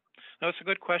 Yep. No, it's a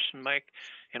good question, Mike.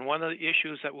 And one of the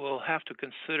issues that we'll have to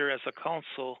consider as a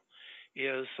council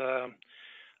is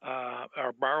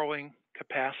our borrowing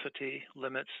capacity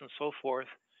limits and so forth,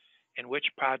 and which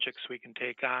projects we can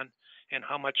take on and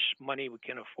how much money we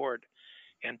can afford.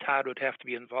 And Todd would have to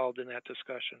be involved in that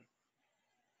discussion.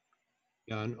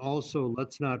 And also,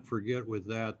 let's not forget with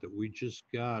that we just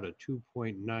got a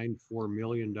 $2.94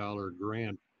 million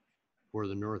grant for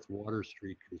the North Water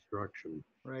Street construction.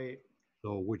 Right.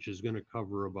 So, which is going to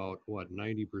cover about, what,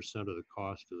 90% of the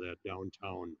cost of that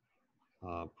downtown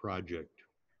project.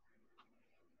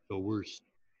 So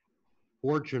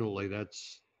fortunately,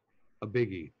 that's a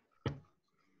biggie.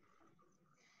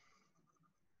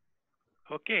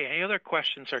 Okay, any other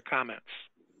questions or comments?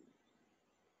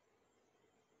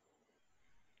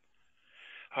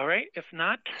 All right, if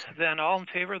not, then all in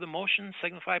favor of the motion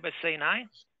signify by saying aye.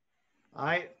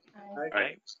 Aye.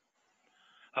 Aye.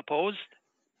 Opposed?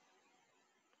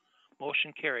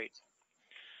 Motion carried.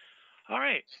 All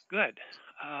right, good.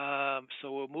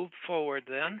 So we'll move forward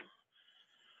then.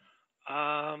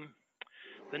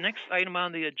 The next item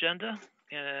on the agenda,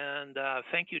 and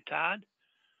thank you, Todd,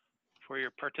 for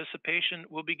your participation.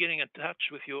 We'll be getting in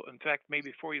touch with you. In fact,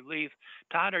 maybe before you leave,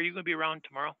 Todd, are you going to be around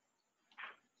tomorrow?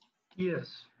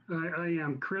 Yes, I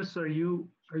am. Chris, are you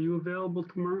available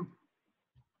tomorrow?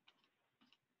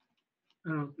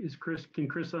 Can Chris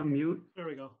unmute? There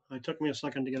we go. It took me a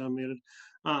second to get unmuted.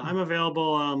 I'm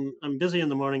available. I'm busy in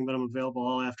the morning, but I'm available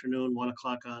all afternoon, 1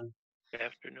 o'clock on.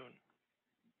 Afternoon.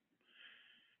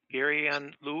 Gary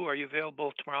and Lou, are you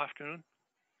available tomorrow afternoon?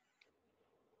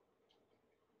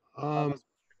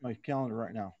 My calendar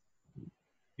right now.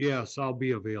 Yes, I'll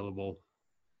be available.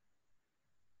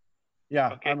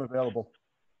 Yeah, Okay. I'm available.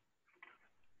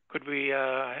 Could we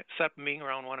set a meeting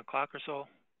around 1 o'clock or so?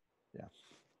 Yeah.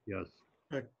 Yes.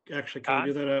 Actually, can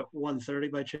we do that at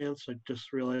 1:30 by chance? I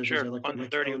just realized Sure, as I looked at my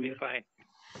 1:30 would be calendar. fine.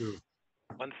 Sure.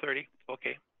 1:30,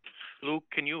 okay. Lou,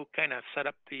 can you kind of set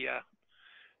up the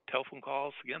telephone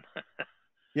calls again?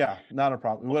 Yeah, not a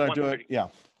problem. Would I do it? 1:30. Yeah,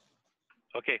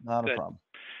 Okay, not good. a problem.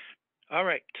 All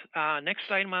right,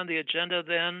 next item on the agenda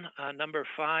then, number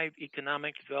 5,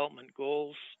 economic development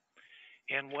goals.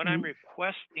 And what I'm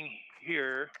requesting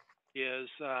here is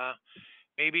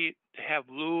maybe to have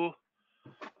Lou,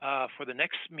 for the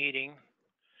next meeting,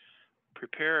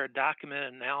 prepare a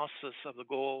document analysis of the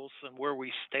goals and where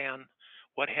we stand,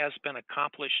 what has been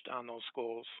accomplished on those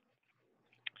goals.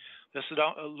 This would,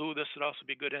 Lou, this would also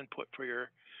be good input for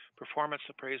your performance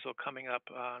appraisal coming up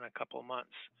in a couple of months.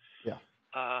 Yeah.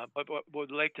 But what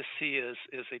we'd like to see is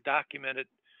a documented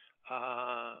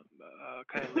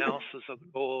kind of analysis of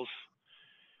the goals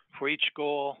for each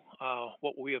goal,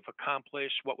 what we have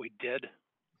accomplished, what we did,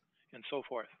 and so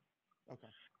forth. Okay.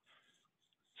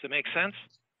 Does it make sense?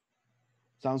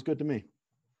 Sounds good to me.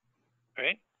 All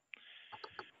right.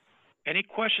 Any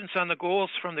questions on the goals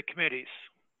from the committees?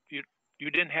 You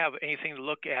didn't have anything to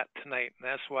look at tonight, and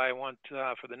that's why I want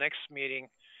for the next meeting,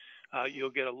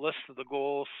 you'll get a list of the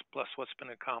goals plus what's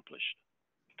been accomplished.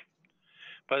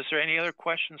 But is there any other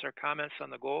questions or comments on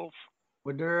the goals?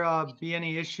 Would there be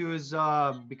any issues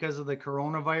because of the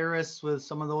coronavirus with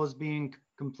some of those being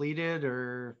completed,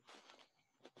 or?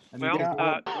 I mean,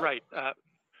 Well, right.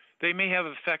 They may have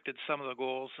affected some of the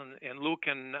goals, and Lou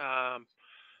can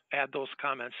add those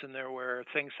comments in there where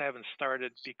things haven't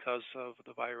started because of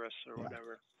the virus or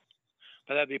whatever.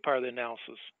 But that'd be part of the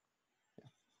analysis.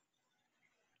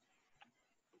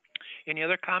 Any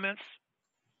other comments?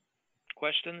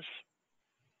 Questions?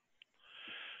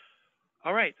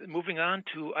 All right, moving on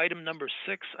to item number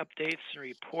 6, updates and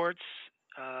reports.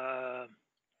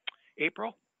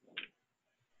 April?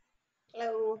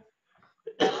 Hello.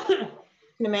 You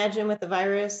can imagine with the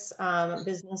virus,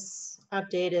 business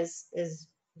update is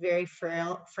very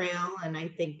frail, and I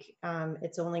think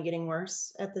it's only getting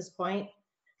worse at this point.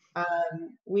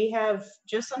 We have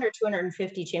just under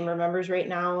 250 chamber members right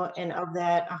now, and of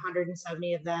that,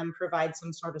 170 of them provide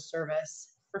some sort of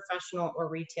service, professional or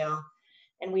retail.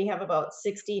 And we have about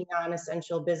 60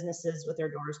 non-essential businesses with their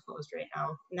doors closed right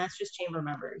now, and that's just chamber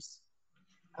members.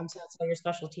 So that's all your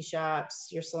specialty shops,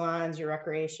 your salons, your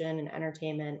recreation and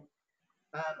entertainment.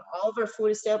 All of our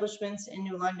food establishments in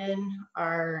New London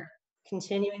are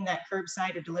continuing that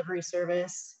curbside or delivery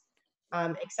service,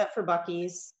 except for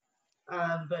Buc-ee's.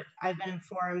 But I've been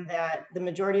informed that the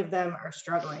majority of them are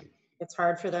struggling. It's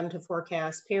hard for them to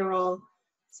forecast payroll,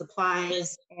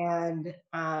 supplies, and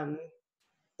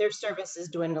their service is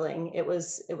dwindling. It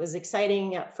was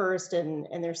exciting at first, and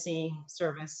they're seeing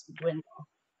service dwindle.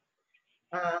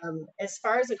 As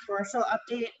far as a commercial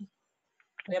update,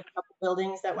 we have a couple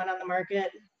buildings that went on the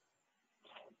market.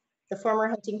 The former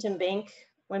Huntington Bank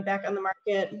went back on the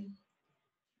market.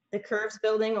 The Curves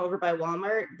building over by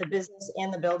Walmart, the business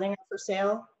and the building are for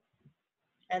sale.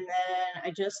 And then I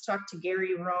just talked to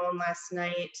Gary Roan last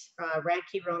night.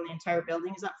 Radke Roan, the entire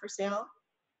building is up for sale.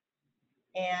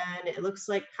 And it looks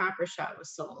like Copper Shot was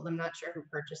sold. I'm not sure who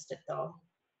purchased it though.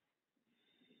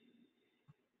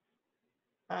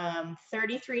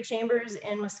 33 chambers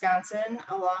in Wisconsin,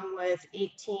 along with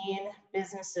 18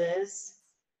 businesses,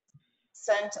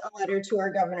 sent a letter to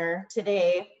our governor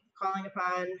today calling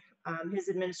upon his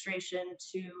administration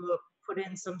to put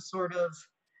in some sort of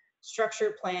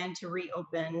structured plan to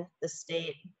reopen the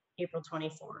state April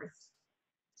 24th.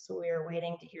 So we are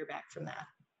waiting to hear back from that.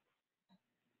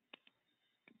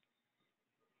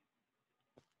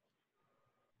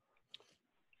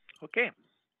 Okay.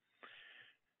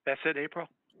 That's it, April.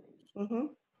 Mm-hmm.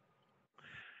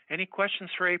 Any questions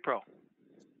for April?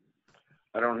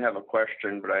 I don't have a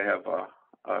question, but I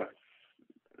have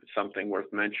something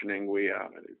worth mentioning.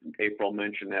 April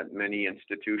mentioned that many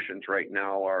institutions right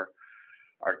now are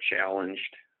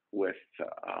challenged with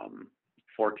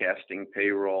forecasting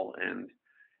payroll, and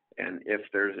if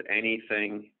there's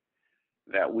anything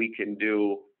that we can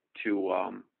do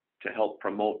to help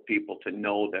promote people to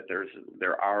know that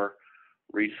there are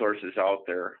resources out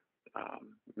there.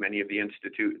 Many of the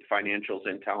financials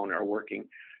in town are working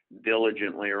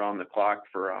diligently around the clock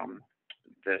for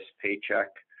this paycheck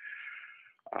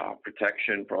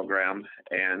protection program,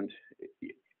 and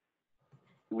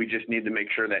we just need to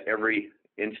make sure that every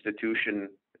institution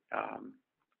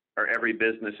or every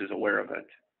business is aware of it.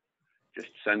 Just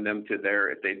send them to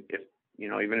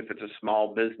even if it's a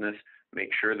small business, make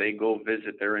sure they go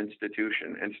visit their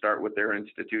institution and start with their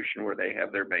institution where they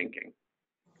have their banking.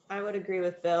 I would agree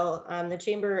with Bill. The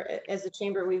chamber, as a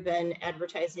chamber, we've been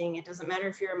advertising. It doesn't matter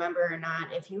if you're a member or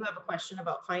not. If you have a question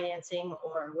about financing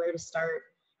or where to start,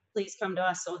 please come to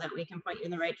us so that we can point you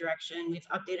in the right direction. We've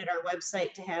updated our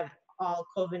website to have all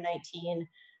COVID-19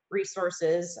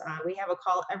 resources. We have a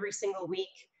call every single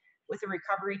week with a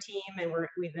recovery team, and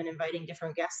we've been inviting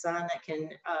different guests on that can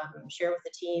share with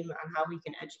the team on how we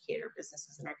can educate our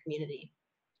businesses in our community.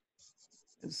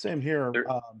 Same here.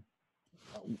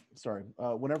 Sorry.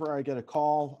 Whenever I get a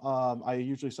call, I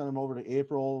usually send them over to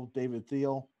April, David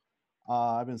Thiel.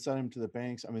 I've been sending them to the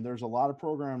banks. I mean, there's a lot of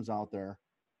programs out there.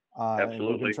 And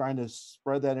we've been trying to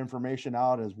spread that information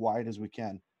out as wide as we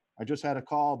can. I just had a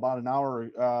call about an hour,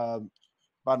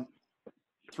 about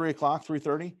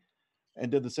 3:30, and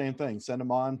did the same thing. Send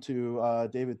them on to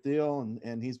David Thiel,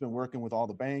 and he's been working with all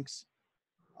the banks.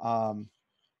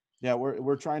 Yeah,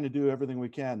 we're trying to do everything we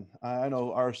can. I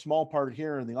know our small part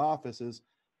here in the office is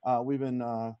we've been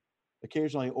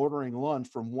occasionally ordering lunch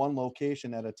from one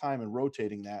location at a time and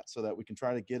rotating that so that we can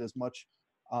try to get as much,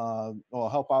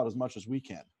 help out as much as we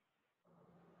can.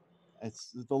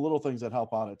 It's the little things that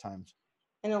help out at times.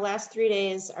 In the last 3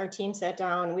 days, our team sat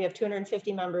down. We have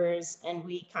 250 members, and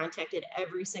we contacted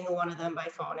every single one of them by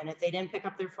phone. And if they didn't pick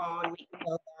up their phone, we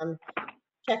emailed them,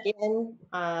 check in,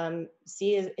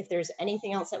 see if there's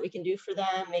anything else that we can do for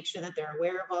them, make sure that they're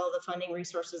aware of all the funding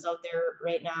resources out there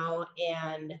right now,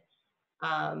 and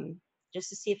just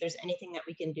to see if there's anything that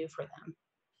we can do for them.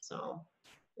 So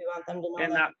we want them to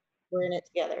know that we're in it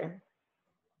together.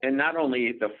 And not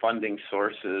only the funding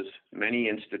sources, many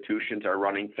institutions are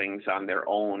running things on their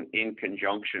own in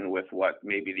conjunction with what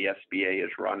maybe the SBA is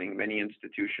running. Many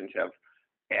institutions have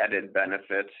added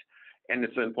benefits, and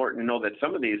it's important to know that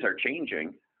some of these are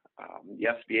changing. The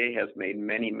SBA has made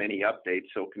many, many updates,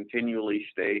 so continually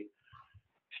stay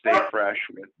fresh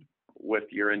with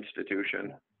your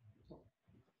institution.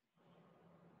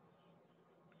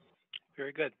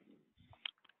 Very good.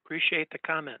 Appreciate the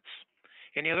comments.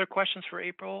 Any other questions for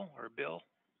April or Bill?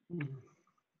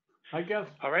 I guess.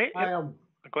 All right. Yep.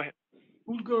 Go ahead.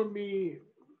 Who's going to be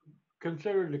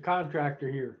considered the contractor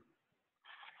here?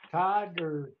 Todd,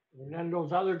 and then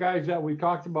those other guys that we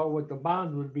talked about with the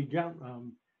bonds would be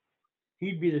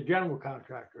he'd be the general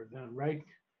contractor then, right?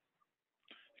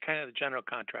 Kind of the general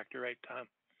contractor, right, Tom?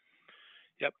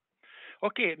 Yep.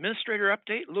 Okay, administrator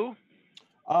update, Lou?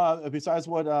 Besides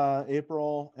what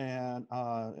April and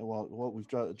what we've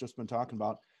just been talking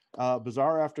about,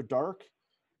 Bazaar After Dark,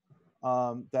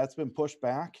 that's been pushed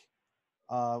back.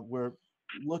 We're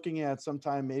looking at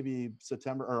sometime maybe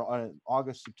September or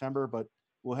August, September, but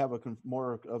we'll have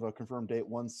more of a confirmed date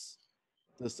once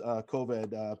this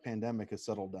COVID pandemic is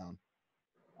settled down.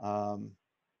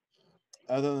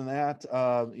 Other than that,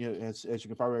 as you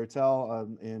can probably tell,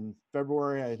 in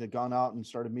February, I had gone out and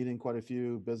started meeting quite a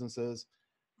few businesses.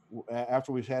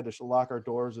 After we've had to lock our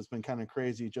doors, it's been kind of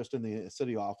crazy just in the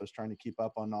city office trying to keep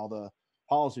up on all the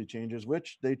policy changes,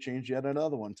 which they changed yet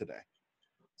another one today.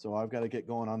 So I've got to get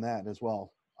going on that as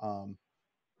well.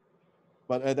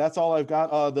 But that's all I've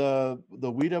got. The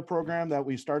WIDA program that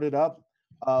we started up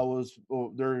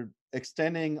they're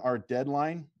extending our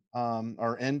deadline,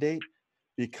 our end date,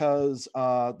 because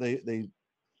they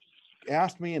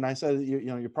asked me, and I said,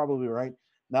 you're probably right.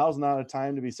 Now's not a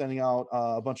time to be sending out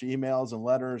a bunch of emails and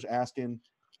letters asking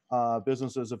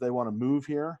businesses if they want to move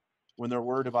here when they're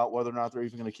worried about whether or not they're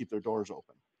even going to keep their doors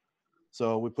open.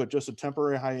 So we put just a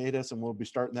temporary hiatus, and we'll be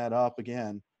starting that up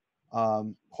again,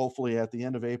 hopefully at the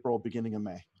end of April, beginning of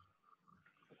May.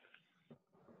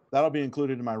 That'll be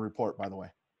included in my report, by the way.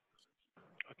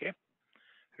 Okay,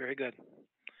 very good.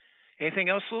 Anything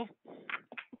else, Lou?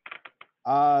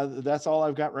 That's all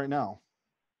I've got right now.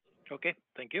 Okay,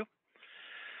 thank you.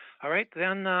 All right,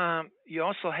 then you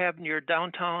also have in your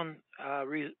downtown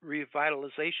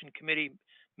revitalization committee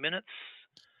minutes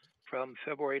from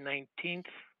February 19th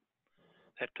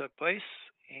that took place,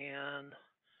 and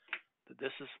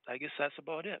this is, I guess that's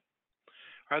about it.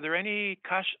 Are there any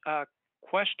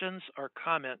questions or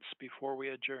comments before we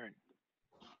adjourn?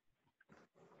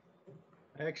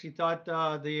 I actually thought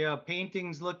the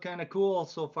paintings look kind of cool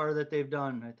so far that they've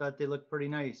done. I thought they looked pretty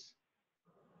nice.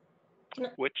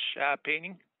 Which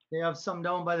painting? They have some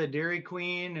down by the Dairy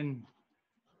Queen, and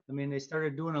I mean, they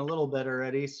started doing a little bit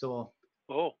already, so.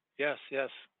 Oh, yes, yes.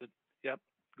 Yep,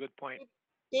 good point.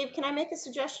 Dave, can I make a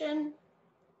suggestion?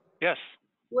 Yes.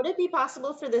 Would it be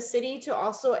possible for the city to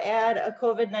also add a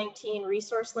COVID-19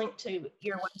 resource link to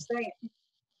your website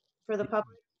for the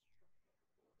public?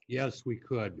 Yes, we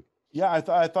could. Yeah, I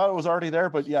thought it was already there,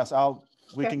 but yes,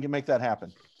 we can make that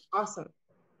happen. Awesome.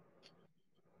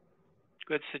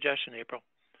 Good suggestion, April.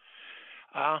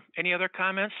 Any other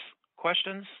comments,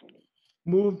 questions?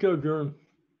 Move to adjourn.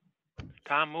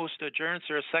 Tom moves to adjourn. Is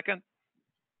there a second?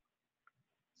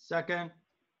 Second.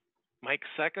 Mike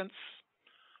seconds.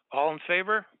 All in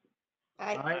favor?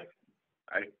 Aye.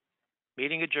 Aye.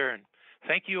 Meeting adjourned.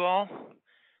 Thank you all.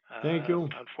 Thank you.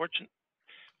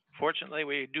 Fortunately,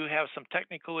 we do have some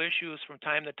technical issues from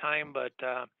time to time, but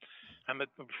I'm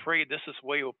afraid this is the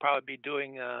way we'll probably be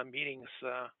doing meetings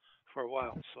for a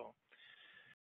while. So